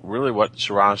 And really what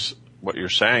you're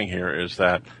saying here is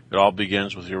that it all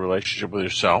begins with your relationship with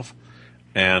yourself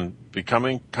and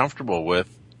becoming comfortable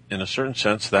with, in a certain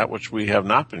sense, that which we have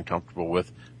not been comfortable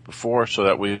with before, so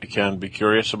that we can be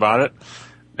curious about it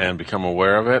and become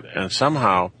aware of it. And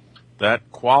somehow that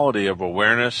quality of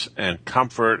awareness and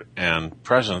comfort and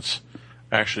presence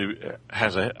actually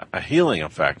has a healing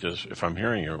effect, if I'm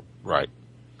hearing you right.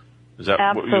 Is that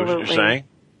Absolutely. What you're saying?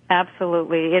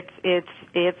 Absolutely.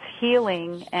 It's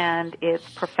healing and it's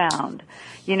profound.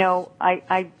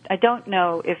 I don't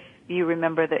know if you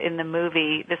remember that in the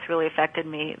movie, this really affected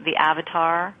me, the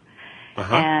Avatar,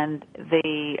 and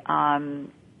the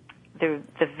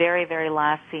very, very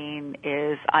last scene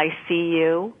is I see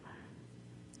you.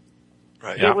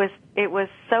 Right. Yeah. It was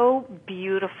so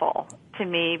beautiful to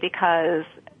me because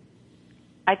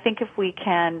I think if we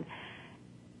can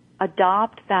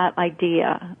adopt that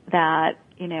idea that,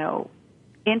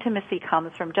 intimacy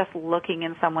comes from just looking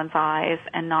in someone's eyes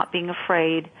and not being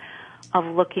afraid of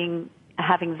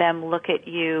having them look at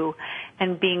you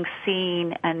and being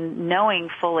seen and knowing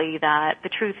fully that the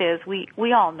truth is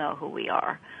we all know who we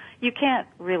are. You can't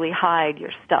really hide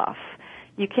your stuff.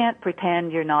 You can't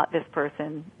pretend you're not this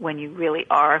person when you really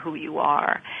are who you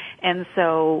are. And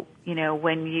so,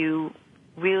 when you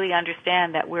really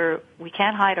understand that we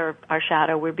can't hide our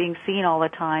shadow, we're being seen all the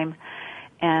time,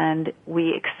 and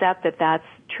we accept that that's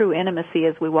true intimacy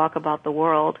as we walk about the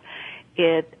world,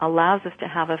 it allows us to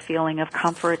have a feeling of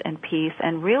comfort and peace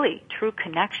and really true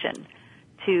connection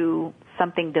to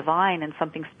something divine and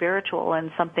something spiritual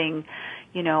and something,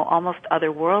 almost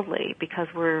otherworldly, because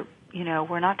we're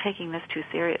not taking this too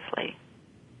seriously.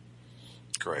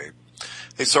 Great.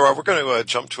 Hey, Sirah, we're going to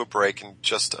jump to a break in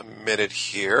just a minute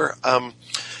here.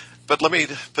 But let me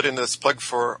put in this plug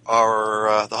for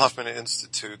our the Hoffman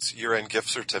Institute's year-end gift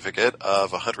certificate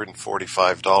of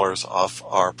 $145 off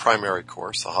our primary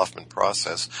course, the Hoffman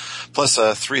Process, plus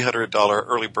a $300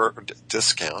 early bird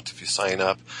discount if you sign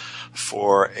up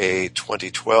for a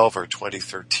 2012 or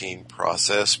 2013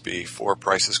 process before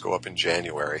prices go up in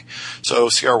January. So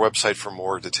see our website for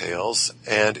more details,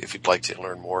 and if you'd like to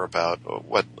learn more about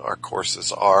what our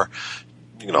courses are,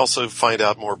 you can also find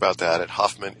out more about that at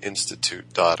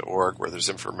hoffmaninstitute.org, where there's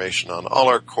information on all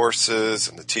our courses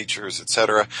and the teachers,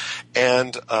 etc.,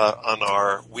 and on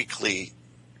our weekly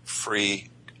free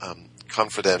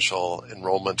confidential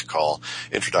enrollment call,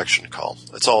 introduction call.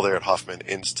 It's all there at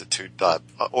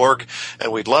hoffmaninstitute.org,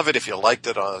 and we'd love it if you liked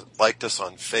us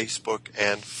on Facebook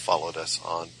and followed us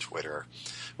on Twitter.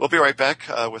 We'll be right back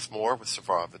with more with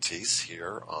Sirah Vettese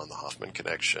here on the Hoffman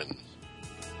Connection.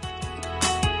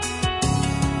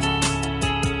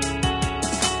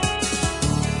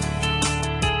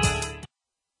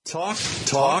 Talk.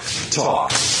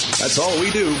 That's all we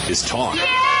do is talk.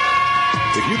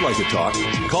 If you'd like to talk,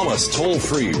 call us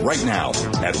toll-free right now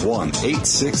at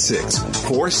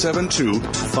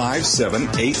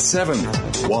 1-866-472-5787.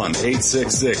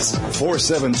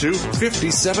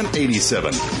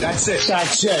 1-866-472-5787. That's it.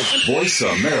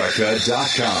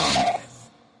 VoiceAmerica.com.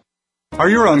 Are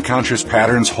your unconscious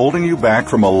patterns holding you back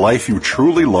from a life you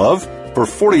truly love? For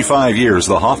 45 years,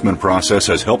 the Hoffman Process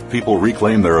has helped people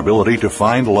reclaim their ability to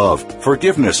find love,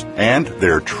 forgiveness, and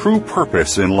their true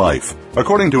purpose in life.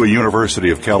 According to a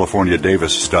University of California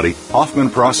Davis study, Hoffman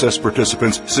Process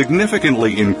participants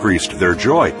significantly increased their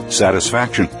joy,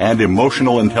 satisfaction, and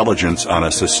emotional intelligence on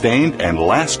a sustained and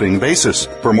lasting basis.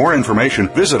 For more information,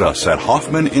 visit us at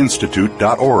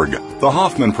hoffmaninstitute.org. The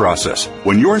Hoffman Process,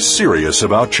 when you're serious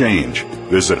about change.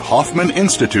 Visit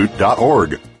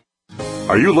hoffmaninstitute.org.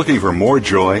 Are you looking for more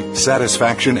joy,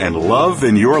 satisfaction, and love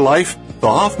in your life? The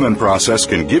Hoffman process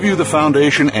can give you the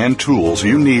foundation and tools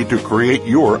you need to create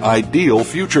your ideal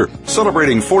future.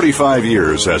 Celebrating 45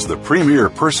 years as the premier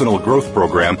personal growth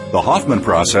program, the Hoffman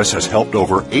process has helped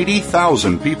over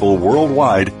 80,000 people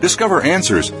worldwide discover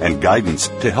answers and guidance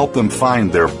to help them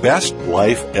find their best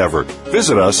life ever.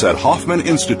 Visit us at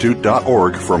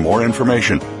hoffmaninstitute.org for more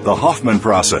information. The Hoffman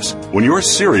process, when you're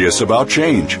serious about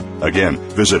change. Again,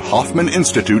 visit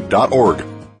hoffmaninstitute.org.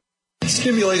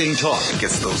 Stimulating talk. It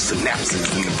gets those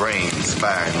synapses in the brain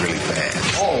firing really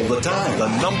fast. All the time. The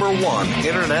number one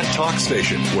Internet talk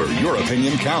station where your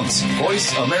opinion counts.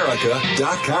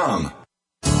 VoiceAmerica.com.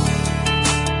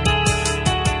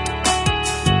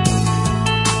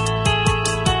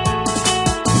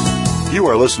 You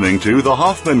are listening to The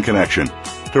Hoffman Connection.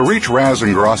 To reach Raz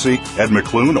and Grossi, Ed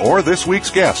McClune, or this week's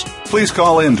guest, please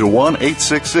call in to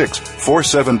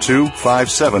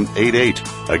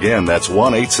 1-866-472-5788. Again, that's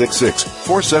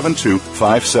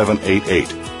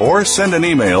 1-866-472-5788. Or send an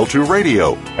email to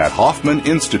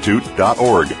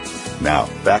radio@hoffmaninstitute.org. Now,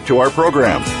 back to our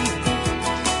program.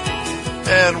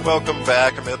 And welcome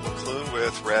back. I'm Ed McClune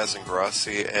with Raz and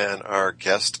Grossi and our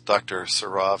guest, Dr.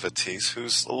 Sirah Vettese,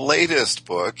 whose latest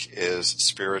book is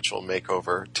Spiritual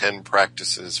Makeover, 10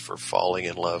 Practices for Falling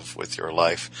in Love with Your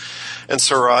Life. And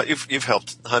Sirah, you've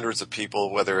helped hundreds of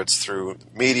people, whether it's through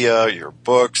media, your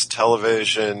books,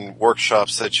 television,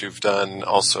 workshops that you've done,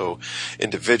 also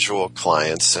individual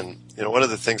clients. And, you know, one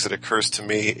of the things that occurs to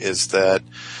me is that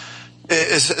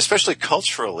especially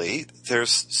culturally,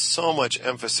 there's so much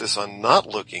emphasis on not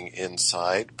looking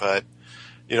inside, but,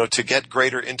 you know, to get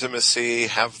greater intimacy,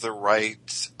 have the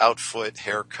right outfit,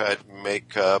 haircut,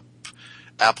 makeup,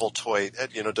 Apple toy,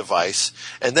 you know, device,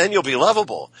 and then you'll be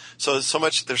lovable. So there's so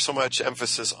much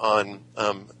emphasis on,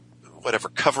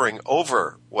 covering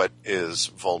over what is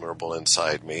vulnerable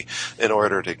inside me in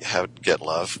order to get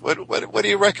love. What do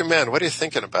you recommend? What are you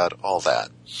thinking about all that?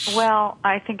 Well,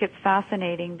 I think it's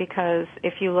fascinating because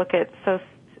if you look at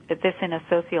this in a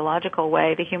sociological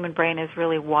way, the human brain is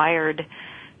really wired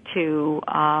to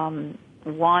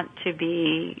want to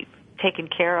be taken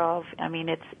care of. I mean,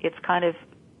 it's kind of,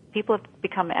 people have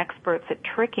become experts at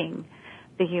tricking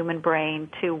the human brain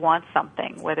to want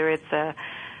something, whether it's a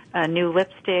new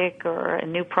lipstick or a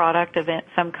new product of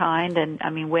some kind. And I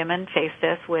mean, women face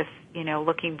this with, you know,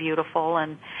 looking beautiful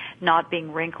and not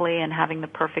being wrinkly and having the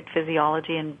perfect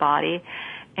physiology and body.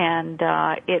 And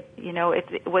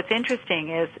what's interesting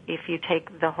is if you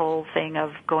take the whole thing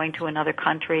of going to another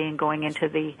country and going into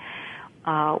the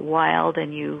wild,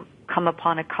 and you come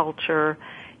upon a culture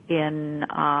in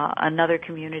another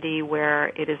community where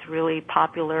it is really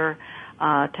popular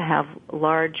to have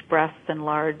large breasts and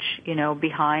large, you know,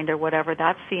 behind or whatever,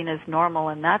 that's seen as normal,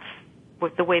 and that's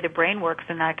what the way the brain works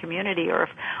in that community. Or if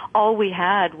all we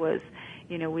had was,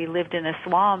 you know, we lived in a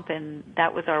swamp and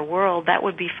that was our world, that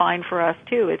would be fine for us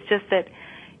too. It's just that,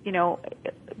 you know,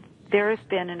 there has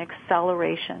been an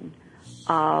acceleration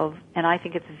of, and I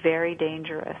think it's very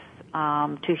dangerous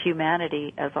to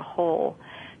humanity as a whole,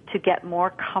 to get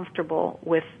more comfortable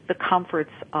with the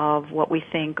comforts of what we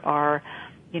think are,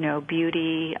 you know,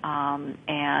 beauty,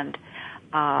 and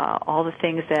all the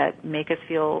things that make us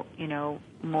feel, you know,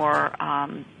 more,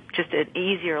 just an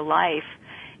easier life.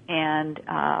 And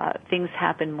things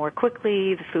happen more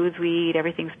quickly, the foods we eat,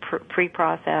 everything's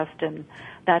pre-processed and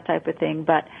that type of thing.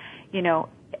 But, you know,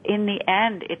 in the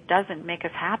end, it doesn't make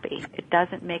us happy. It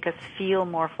doesn't make us feel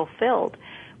more fulfilled,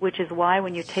 which is why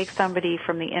when you take somebody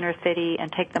from the inner city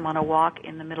and take them on a walk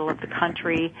in the middle of the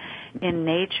country in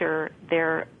nature,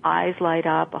 their eyes light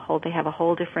up, they have a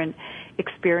whole different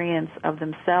experience of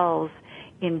themselves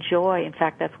in joy. In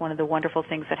fact, that's one of the wonderful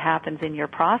things that happens in your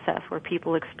process, where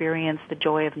people experience the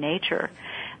joy of nature.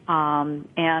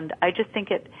 And I just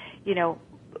think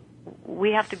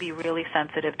we have to be really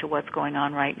sensitive to what's going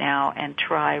on right now and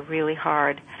try really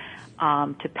hard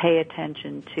to pay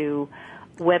attention to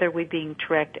whether we're being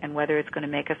tricked and whether it's going to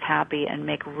make us happy, and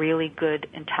make really good,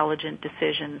 intelligent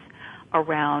decisions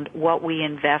around what we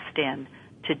invest in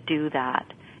to do that.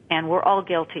 And we're all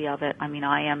guilty of it. I mean,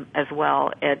 I am as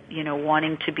well, at, you know,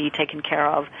 wanting to be taken care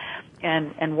of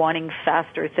and wanting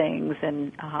faster things.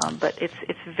 And but it's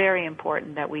very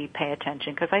important that we pay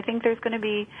attention, because I think there's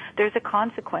a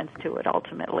consequence to it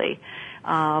ultimately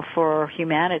for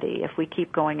humanity if we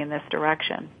keep going in this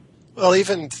direction. Well,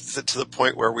 even to the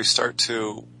point where we start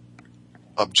to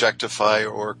objectify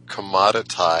or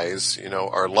commoditize, you know,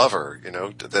 our lover, you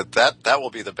know, that will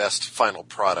be the best final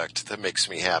product that makes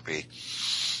me happy.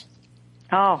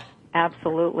 Oh,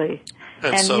 absolutely.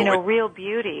 And so, you know, real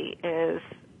beauty is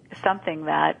something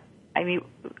that, I mean,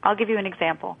 I'll give you an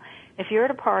example. If you're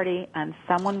at a party and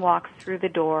someone walks through the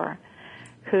door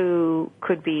who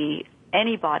could be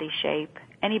any body shape,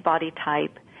 any body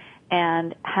type,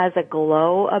 and has a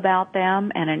glow about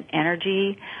them and an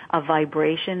energy, a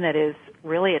vibration that is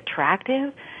really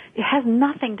attractive. It has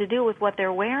nothing to do with what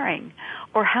they're wearing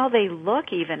or how they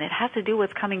look even. It has to do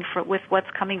with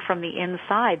what's coming from the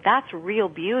inside. That's real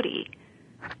beauty.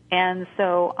 And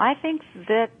so I think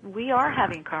that we are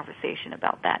having a conversation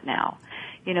about that now.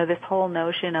 You know, this whole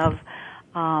notion of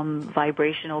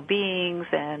vibrational beings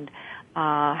and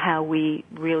how we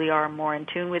really are more in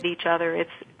tune with each other.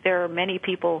 There are many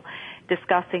people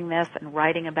discussing this and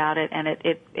writing about it, and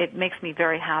it makes me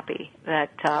very happy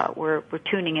that we're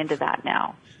tuning into that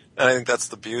now. And I think that's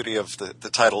the beauty of the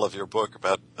title of your book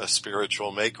about a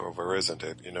spiritual makeover, isn't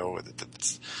it? You know,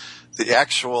 it's the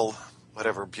actual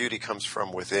whatever beauty comes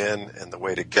from within, and the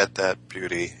way to get that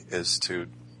beauty is to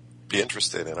be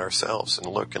interested in ourselves and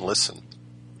look and listen.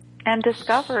 And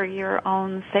discover your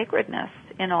own sacredness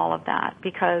in all of that,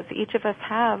 because each of us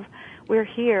we're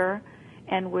here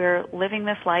and we're living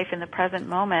this life in the present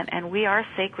moment, and we are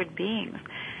sacred beings.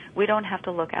 We don't have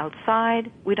to look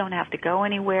outside. We don't have to go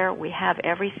anywhere. We have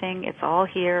everything. It's all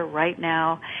here right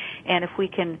now. And if we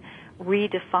can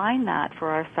redefine that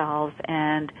for ourselves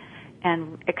and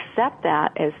accept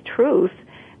that as truth,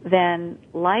 then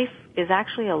life is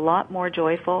actually a lot more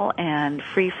joyful and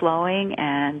free-flowing,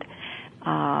 and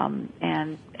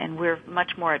we're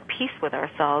much more at peace with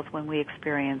ourselves when we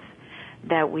experience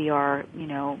that we are, you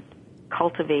know,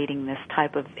 cultivating this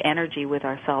type of energy with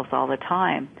ourselves all the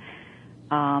time.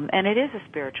 And it is a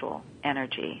spiritual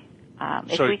energy.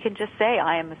 If we can just say,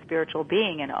 I am a spiritual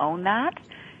being, and own that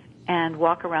and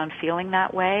walk around feeling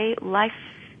that way, life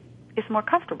is more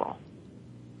comfortable.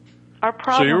 Our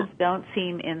problems don't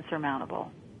seem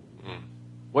insurmountable.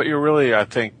 What you're really, I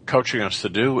think, coaching us to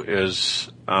do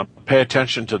is pay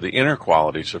attention to the inner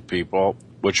qualities of people,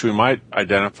 which we might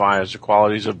identify as the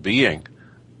qualities of being.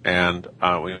 And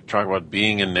we talk about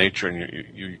being in nature, and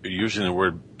you're using the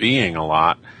word being a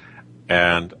lot.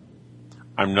 And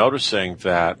I'm noticing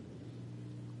that,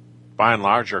 by and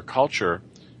large, our culture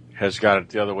has got it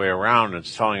the other way around.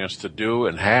 It's telling us to do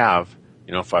and have,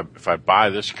 you know, if I buy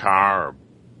this car or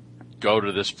go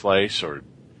to this place or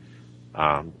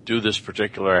do this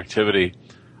particular activity,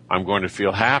 I'm going to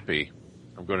feel happy.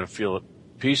 I'm going to feel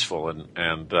peaceful,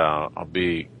 and I'll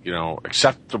be, you know,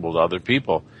 acceptable to other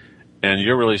people. And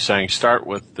you're really saying start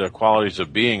with the qualities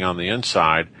of being on the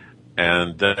inside,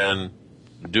 and then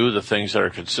do the things that are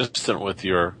consistent with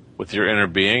your inner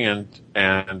being,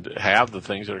 and have the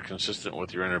things that are consistent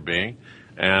with your inner being,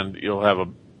 and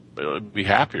you'll be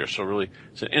happier. So really,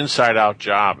 it's an inside-out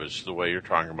job, is the way you're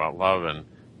talking about love and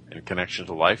connection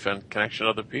to life and connection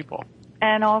to other people.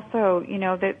 And also, you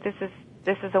know, that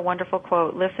this is a wonderful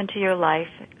quote. Listen to your life,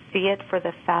 see it for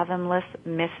the fathomless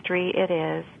mystery it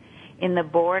is, in the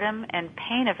boredom and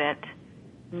pain of it,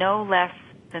 no less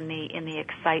than in the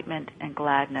excitement and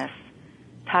gladness.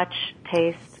 Touch,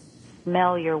 taste,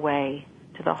 smell your way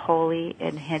to the holy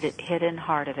and hidden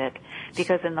heart of it,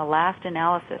 because in the last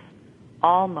analysis,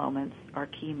 all moments are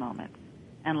key moments,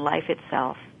 and life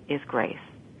itself is grace.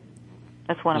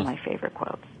 That's one of my favorite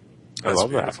quotes. I love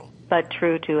that. But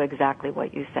true to exactly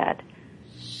what you said.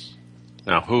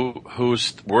 Now,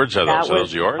 whose words are those? Are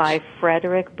those yours? By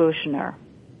Frederick Buechner.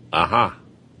 Uh-huh.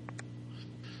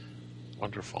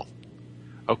 Wonderful.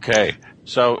 Okay.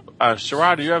 So,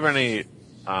 Sirah, do you have any,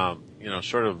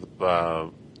 sort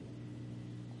of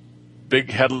big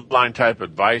headline type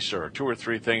advice, or 2 or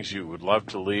 3 things you would love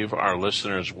to leave our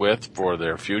listeners with for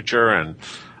their future and,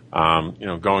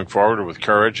 going forward with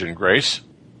courage and grace?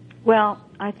 Well,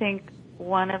 I think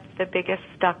one of the biggest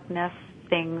stuckness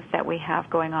things that we have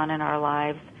going on in our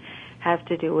lives has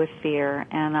to do with fear.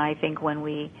 And I think when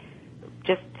we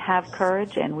just have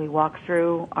courage and we walk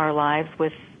through our lives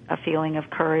with a feeling of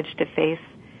courage to face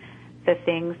the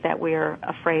things that we're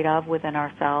afraid of within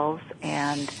ourselves,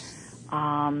 and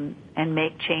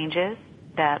make changes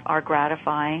that are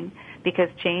gratifying, because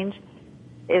change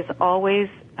is always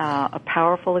a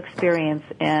powerful experience,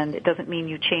 and it doesn't mean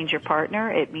you change your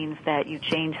partner. It means that you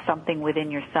change something within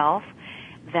yourself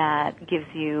that gives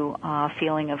you a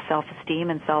feeling of self-esteem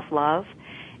and self-love.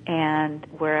 And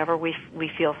wherever we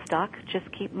feel stuck,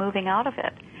 just keep moving out of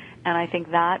it. And I think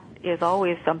that is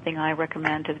always something I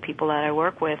recommend to the people that I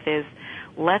work with, is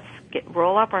let's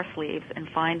roll up our sleeves and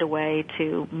find a way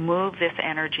to move this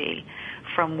energy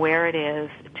from where it is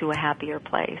to a happier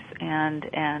place.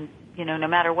 And no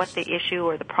matter what the issue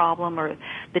or the problem or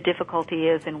the difficulty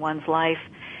is in one's life,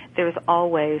 there's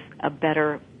always a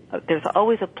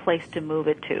place to move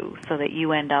it to, so that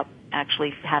you end up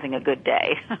actually having a good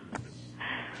day.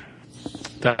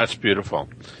 That's beautiful.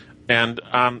 And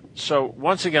so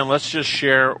once again, let's just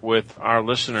share with our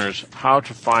listeners how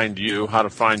to find you, how to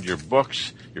find your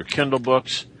books, your Kindle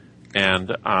books, and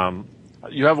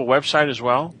you have a website as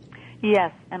well?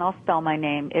 Yes, and I'll spell my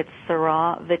name. It's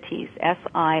Sirah Vettese,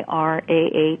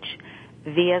 Sirah,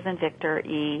 V as in Victor,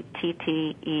 E,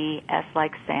 T-T-E, S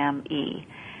like Sam, E.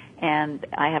 And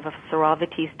I have a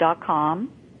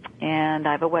SirahVettese.com, and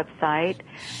I have a website,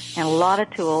 and a lot of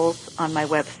tools on my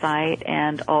website,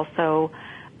 and also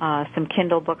some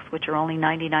Kindle books, which are only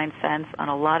 99 cents, on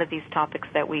a lot of these topics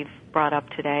that we've brought up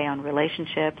today on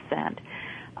relationships. And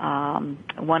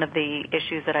one of the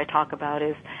issues that I talk about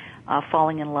is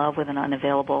falling in love with an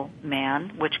unavailable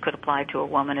man, which could apply to a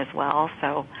woman as well.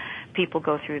 So people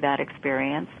go through that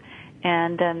experience.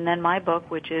 And then my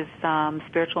book, which is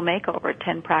Spiritual Makeover,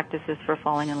 10 Practices for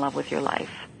Falling in Love with Your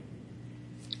Life.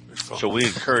 So we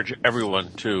encourage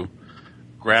everyone to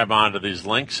grab onto these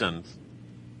links and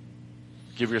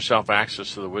give yourself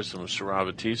access to the wisdom of Sirah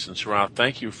Vettese. And Sirah,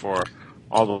 thank you for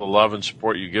all the love and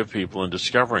support you give people in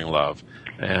discovering love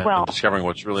and discovering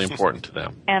what's really important to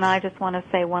them. And I just want to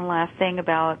say one last thing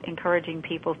about encouraging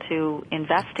people to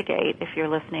investigate, if you're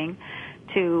listening,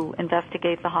 to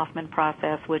investigate the Hoffman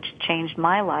process, which changed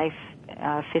my life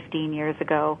 15 years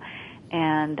ago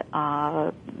and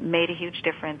made a huge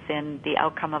difference in the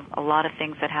outcome of a lot of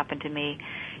things that happened to me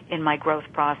in my growth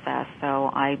process. So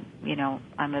I'm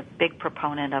a big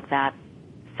proponent of that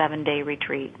 7-day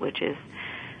retreat, which is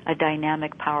a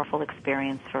dynamic, powerful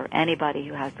experience for anybody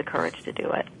who has the courage to do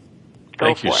it.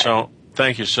 Thank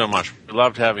you so much. We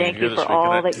loved having you here this week. Thank you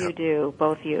for all that you do,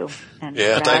 both you. And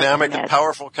dynamic and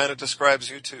powerful kind of describes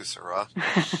you too, Sirah.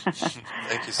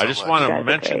 Thank you so much. I just want to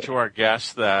mention to our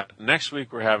guests that next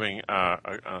week we're having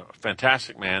a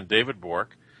fantastic man, David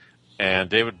Bork. And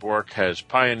David Bork has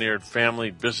pioneered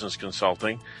family business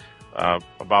consulting.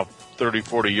 About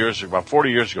 40 years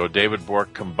ago, David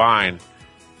Bork combined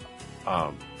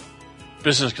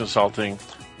business consulting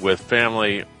with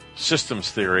family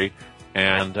systems theory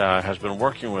and has been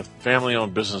working with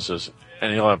family-owned businesses,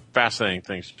 and he'll have fascinating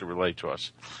things to relate to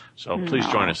us. So please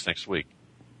join us next week.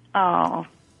 Oh,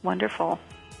 wonderful.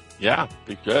 Yeah,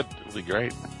 be good. It'll be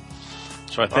great.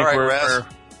 So I think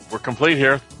we're complete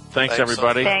here. Thanks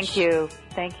everybody. Thank you.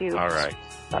 Thank you. All right.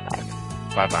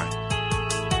 Bye-bye. Bye-bye.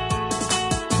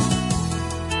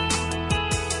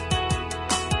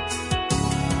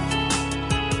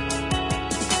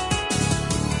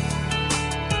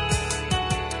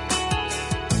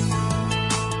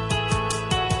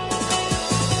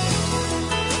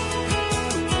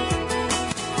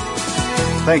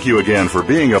 Thank you again for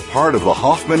being a part of the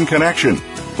Hoffman Connection.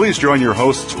 Please join your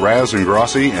hosts Raz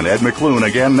Ingrassi and Ed McClune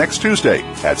again next Tuesday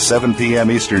at 7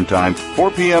 p.m. Eastern Time,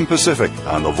 4 p.m. Pacific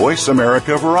on the Voice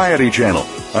America Variety Channel.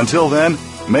 Until then,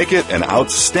 make it an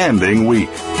outstanding week.